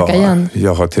för att försöka igen?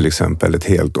 Jag har till exempel ett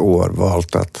helt år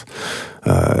valt att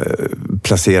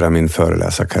placera min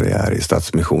föreläsarkarriär i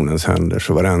Stadsmissionens händer.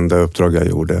 Så varenda uppdrag jag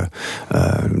gjorde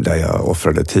där jag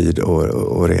offrade tid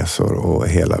och resor och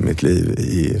hela mitt liv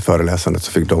i föreläsandet,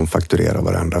 så fick de fakturera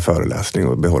varenda föreläsning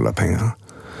och behålla pengarna.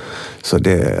 Så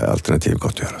det är alternativ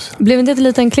gottgörelse. Blev inte det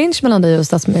lite en clinch mellan dig och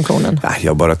Stadsmissionen? Nej,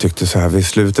 jag bara tyckte så här vid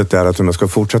slutet där att om jag ska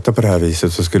fortsätta på det här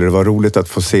viset så skulle det vara roligt att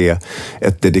få se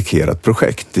ett dedikerat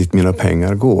projekt dit mina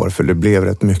pengar går. För det blev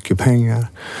rätt mycket pengar.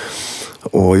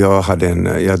 Och jag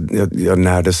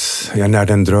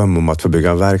närde en dröm om att få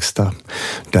bygga en verkstad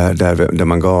där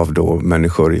man gav då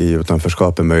människor i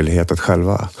utanförskap en möjlighet att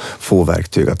själva få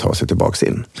verktyg att ta sig tillbaka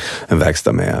in. En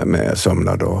verkstad med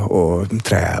sömnad och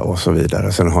trä och så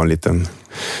vidare. Sen ha en liten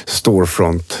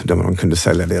storefront där man kunde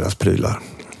sälja deras prylar.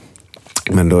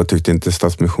 Men då tyckte inte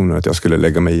Stadsmissionen att jag skulle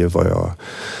lägga mig i vad jag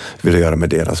ville göra med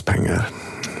deras pengar.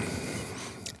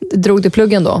 Drog du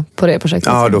pluggen då på det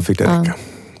projektet? Ja, då fick det räcka.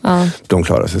 Ja. De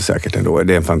klarar sig säkert ändå.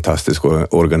 Det är en fantastisk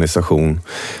organisation.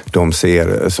 De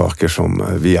ser saker som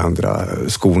vi andra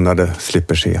skonade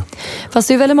slipper se. Fast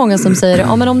det är väldigt många som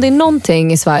säger men om det är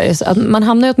någonting i Sverige så att man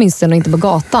hamnar ju åtminstone inte på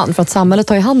gatan för att samhället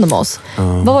tar ju hand om oss.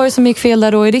 Vad var det som gick fel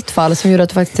där då i ditt fall som gjorde att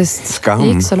du faktiskt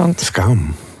gick så långt?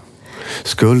 Skam.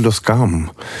 Skuld och skam.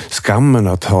 Skammen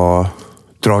att ha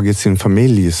dragit sin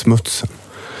familj i smutsen.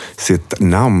 Sitt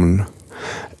namn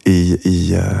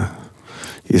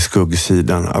i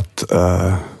skuggsidan, att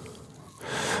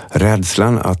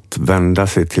rädslan att vända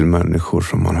sig till människor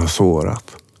som man har sårat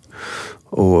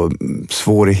och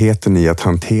svårigheten i att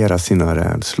hantera sina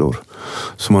rädslor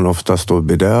som man oftast då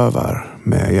bedövar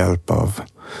med hjälp av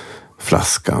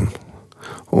flaskan.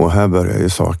 Och här börjar ju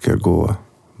saker gå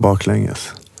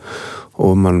baklänges.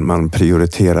 Och man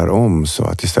prioriterar om så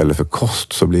att istället för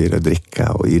kost så blir det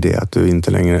dricka. Och i det att du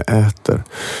inte längre äter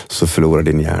så förlorar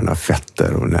din hjärna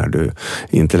fetter. Och när du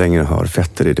inte längre har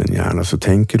fetter i din hjärna så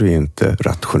tänker du inte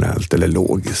rationellt eller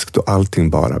logiskt. Och allting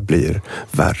bara blir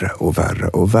värre och värre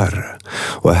och värre.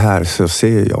 Och här så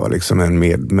ser jag liksom en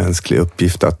medmänsklig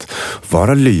uppgift att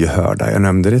vara lyhörda. Jag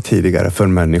nämnde det tidigare, för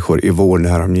människor i vår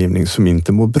näromgivning som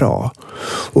inte mår bra.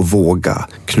 Och våga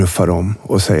knuffa dem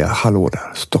och säga hallå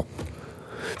där, stopp.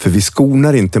 För vi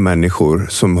skonar inte människor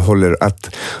som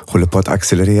håller på att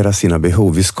accelerera sina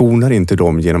behov. Vi skonar inte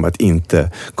dem genom att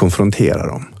inte konfrontera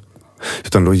dem.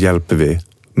 Utan då hjälper vi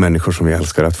människor som vi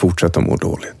älskar att fortsätta må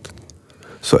dåligt.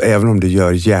 Så även om det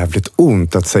gör jävligt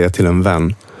ont att säga till en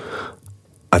vän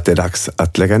att det är dags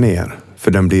att lägga ner.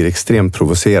 För den blir extremt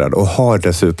provocerad och har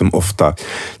dessutom ofta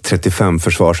 35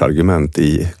 försvarsargument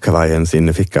i kavajens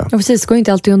innerficka. Ja, precis. Det går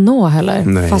inte alltid att nå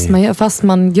heller. Fast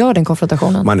man gör den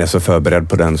konfrontationen. Man är så förberedd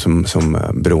på den som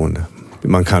beroende.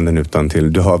 Man kan den utan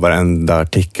till. Du har varenda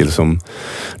artikel som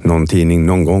någon tidning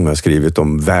någon gång har skrivit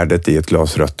om värdet i ett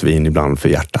glas rött vin ibland för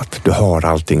hjärtat. Du har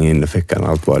allting i innerfickan.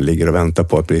 Allt bara ligger och väntar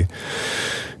på att bli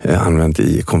använt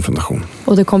i konfrontation.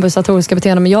 Och det kompensatoriska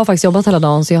beteendet, men jag har faktiskt jobbat hela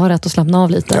dagen så jag har rätt att slappna av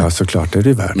lite. Ja, såklart, det är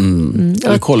det värd.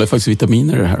 Jag kollar faktiskt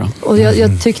vitaminer i det här då. Och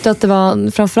jag tyckte att det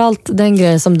var framförallt den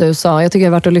grejen som du sa. Jag tycker det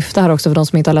är värt att lyfta här också för de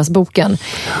som inte har läst boken.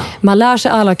 Man lär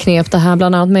sig alla knep, det här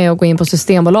bland annat med att gå in på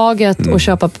Systembolaget och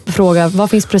fråga, vad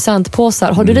finns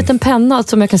presentpåsar? Har du en liten penna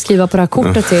som jag kan skriva på det här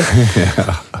kortet till?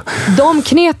 De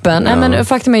knepen, men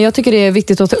faktum är, jag tycker det är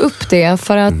viktigt att ta upp det,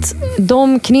 för att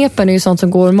de knepen är ju sånt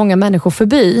som går många människor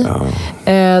förbi.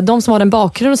 De som har den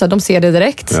bakgrunden, så här, de ser det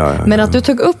direkt. Men att du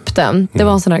tog upp den, det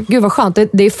var en sån här, gud vad skönt.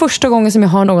 Det är första gången som jag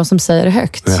har någon som säger det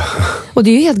högt. Och det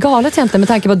är ju helt galet egentligen med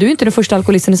tanke på att du inte är den första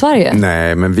alkoholisten i Sverige.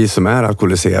 Nej, men vi som är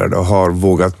alkoholiserade och har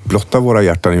vågat blotta våra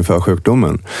hjärtan inför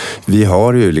sjukdomen. Vi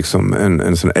har ju liksom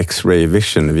en sån X-ray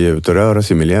vision när vi är ute och rör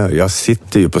oss i miljö. Jag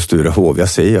sitter ju på Sturehov. Jag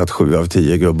ser ju att 7 av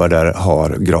 10 gubbar där har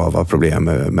grava problem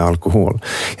med alkohol.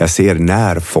 Jag ser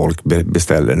när folk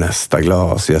beställer nästa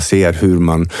glas. Jag ser hur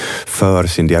man för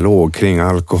sin dialog kring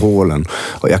alkoholen.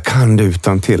 Och jag kan det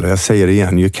utan till. Och jag säger det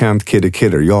igen, you can't kid a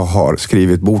kidder. Jag har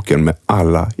skrivit boken med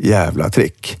alla jävla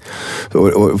trick.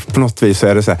 Och på något vis så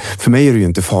är det så här, för mig är det ju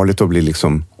inte farligt att bli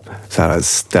liksom så här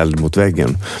ställd mot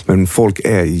väggen. Men folk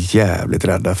är jävligt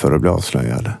rädda för att bli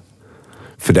avslöjade.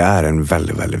 För det är en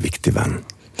väldigt, väldigt viktig vän.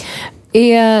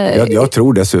 Jag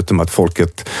tror dessutom att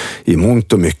folket i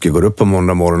mångt och mycket går upp på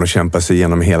måndag morgon och kämpar sig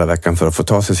igenom hela veckan för att få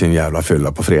ta sig sin jävla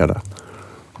fylla på fredag.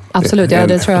 Absolut,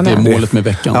 det tror jag med. Det är målet med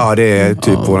veckan. Ja, det är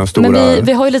typ våran stora... Men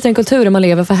vi har ju lite en kultur där man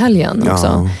lever för helgen också.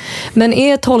 Ja. Men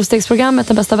är 12-stegsprogrammet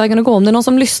den bästa vägen att gå? Om det är någon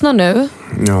som lyssnar nu,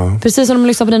 precis som de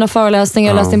lyssnar på dina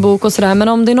föreläsningar, läst din bok och sådär, men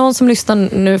om det är någon som lyssnar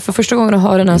nu för första gången och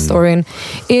hör den här storyn,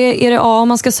 är det A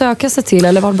man ska söka sig till,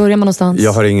 eller var börjar man någonstans?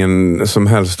 Jag har ingen som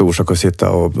helst orsak att sitta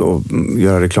och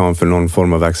göra reklam för någon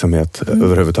form av verksamhet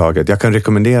överhuvudtaget. Jag kan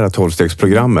rekommendera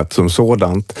 12-stegsprogrammet som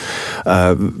sådant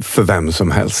för vem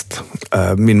som helst.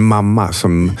 Min mamma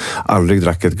som aldrig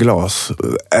drack ett glas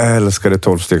älskade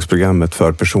 12-stegsprogrammet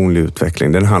för personlig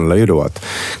utveckling. Den handlar ju då att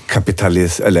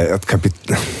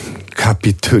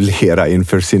kapitulera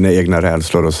inför sina egna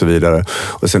rädslor och så vidare,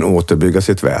 och sen återbygga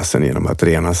sitt väsen genom att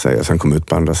rena sig och sen komma ut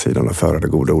på andra sidan och föra det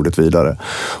goda ordet vidare.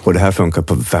 Och det här funkar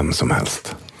på vem som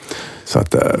helst. Så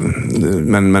att,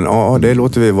 men det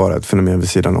låter vi vara ett fenomen vid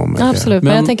sidan om. Absolut,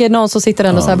 men jag tänker någon som sitter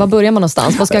där och säger, var börjar man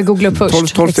någonstans? Vad ska jag googla upp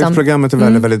först? 12-stegsprogrammet är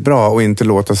väldigt, väldigt bra, och inte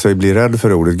låta sig bli rädd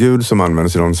för ordet Gud som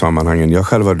används i de sammanhangen. Jag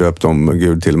själv har döpt om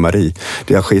Gud till Marie.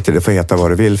 Jag skiter, det får heta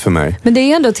vad det vill för mig. Men det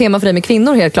är ändå ett tema för dig med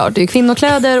kvinnor, helt klart. Det är ju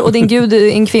kvinnokläder och din Gud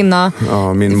är en kvinna.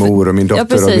 Ja, min mor och min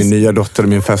dotter och min nya dotter och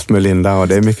min fästmö Linda, och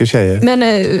det är mycket tjejer. Men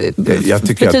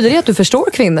betyder det att du förstår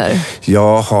kvinnor?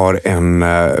 Jag har en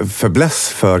fäbless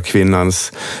för kvinnans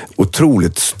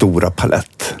otroligt stora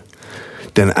palett.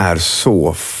 Den är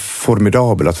så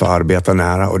formidabel att få arbeta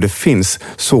nära, och det finns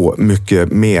så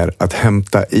mycket mer att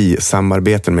hämta i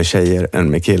samarbeten med tjejer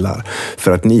än med killar.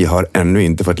 För att ni har ännu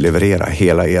inte fått leverera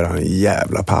hela er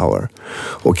jävla power.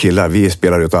 Och killar, vi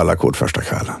spelar ut alla kort första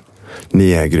kvällen.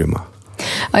 Ni är grymma.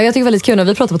 Ja, jag tycker väldigt kul när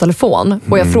vi pratar på telefon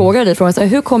och jag frågar dig,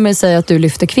 hur kommer det sig att du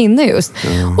lyfter kvinnor just?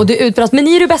 Och du utbrast, men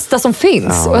ni är det bästa som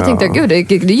finns. Och jag tänkte, gud, det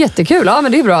är jättekul. Ja,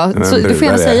 men det är bra. Så du får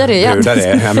gärna säga det igen.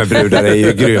 Brudar är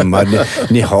ju grymma.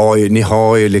 Ni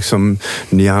har ju liksom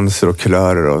nyanser och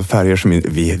kulörer och färger som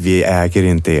vi äger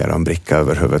inte eran bricka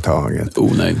överhuvudtaget.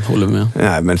 Nej, håller med.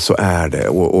 Nej, men så är det.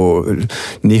 Och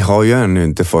ni har ju ännu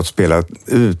inte fått spela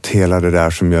ut hela det där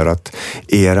som gör att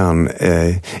eran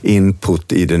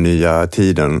input i den nya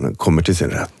tiden kommer till sin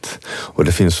rätt. Och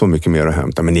det finns så mycket mer att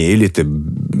hämta. Men ni är ju lite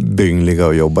byngliga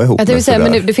att jobba ihop med.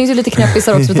 Men det finns ju lite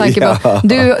knäppisar också med tanke på.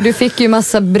 Du fick ju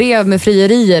massa brev med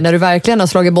frierier när du verkligen har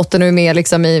slagit botten och är med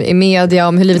liksom i media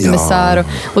om hur livet är misär.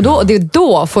 Och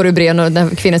då får du brev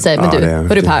när kvinnor säger, men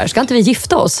du Per, ska inte vi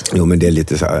gifta oss? Jo, men det är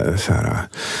lite så här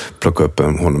plocka upp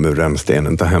honom ur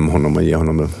rännstenen, ta hem honom och ge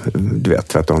honom,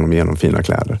 tvätta honom genom fina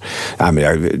kläder. Nej,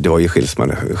 men det var ju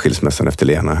skilsmässan efter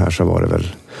Lena här, så var det väl.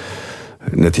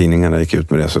 När tidningarna gick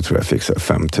ut med det så tror jag fick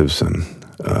 5000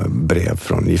 brev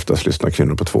från giftaslyssna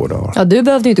kvinnor på 2 dagar. Ja, du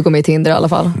behövde ju inte gå med i Tinder i alla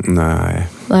fall. Nej,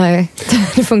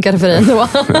 det funkade för dig ändå.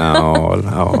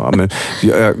 ja, men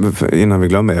innan vi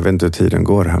glömmer, jag vet inte hur tiden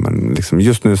går här, men liksom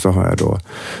just nu så har jag då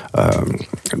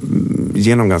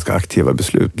genom ganska aktiva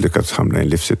beslut lyckats hamna i en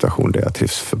livssituation där jag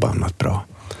trivs förbannat bra.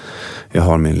 Jag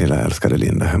har min lilla älskade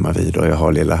Linda hemma vid, och jag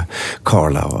har lilla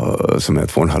Carla som är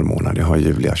 2,5 månader. Jag har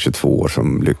Julia, 22 år,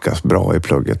 som lyckas bra i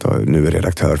plugget och nu är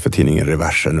redaktör för tidningen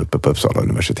Reversen uppe på Uppsala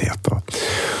universitet.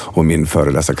 Och min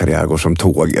föreläsarkarriär går som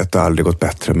tåget, det har aldrig gått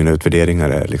bättre. Mina utvärderingar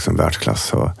är liksom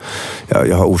världsklass. Och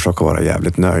jag har orsak att vara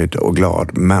jävligt nöjd och glad,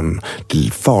 men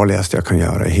det farligaste jag kan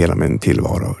göra i hela min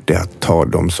tillvaro, det är att ta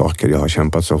de saker jag har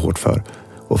kämpat så hårt för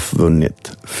och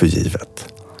vunnit för givet.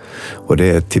 Och det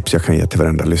är ett tips jag kan ge till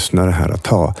varenda lyssnare här, att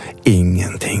ta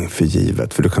ingenting för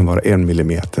givet. För du kan vara 1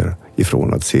 millimeter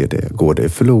ifrån att se det, gå det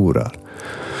förlorar.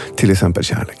 Till exempel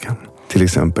kärleken, till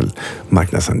exempel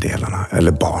marknadsandelarna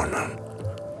eller barnen.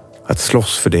 Att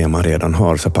slåss för det man redan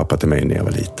har, sa pappa till mig när jag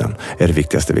var liten, är det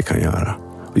viktigaste vi kan göra.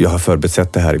 Och jag har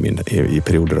förbetsett det här i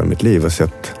perioder av mitt liv och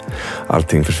sett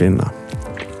allting försvinna.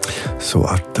 Så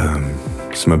att,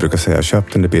 som jag brukar säga,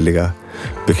 köp den billiga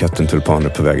buketten tulpaner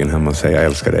på vägen hem och säga jag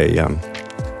älskar dig igen.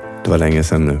 Det var länge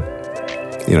sedan nu,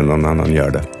 innan någon annan gör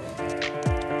det.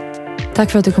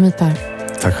 Tack för att du kom hit, Per.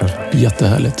 Tack själv.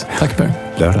 Jättehärligt. Tack, Per.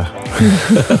 Lördag.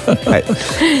 Hej.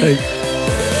 Hej.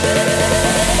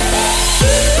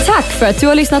 Tack för att du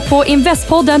har lyssnat på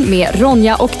Investpodden med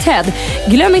Ronja och Ted.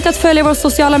 Glöm inte att följa våra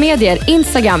sociala medier,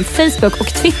 Instagram, Facebook och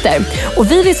Twitter.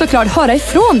 Och vi vill såklart höra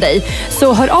ifrån dig.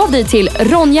 Så hör av dig till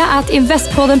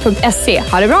ronja@investpodden.se.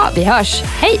 Ha det bra, vi hörs.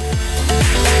 Hej!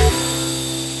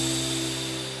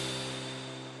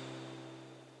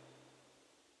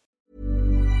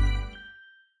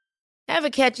 Ever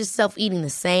catch yourself eating the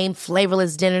same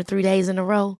flavorless dinner 3 days in a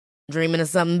row? Dreaming of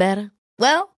something better?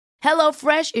 Well,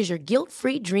 HelloFresh is your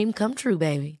guilt-free dream come true,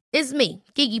 baby. It's me,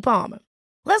 Keke Palmer.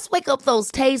 Let's wake up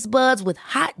those taste buds with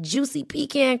hot, juicy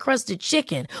pecan-crusted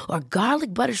chicken or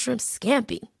garlic butter shrimp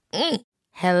scampi.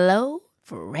 Hello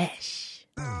Fresh.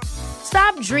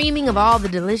 Stop dreaming of all the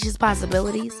delicious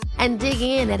possibilities and dig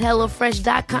in at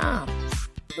HelloFresh.com.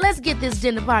 Let's get this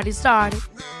dinner party started.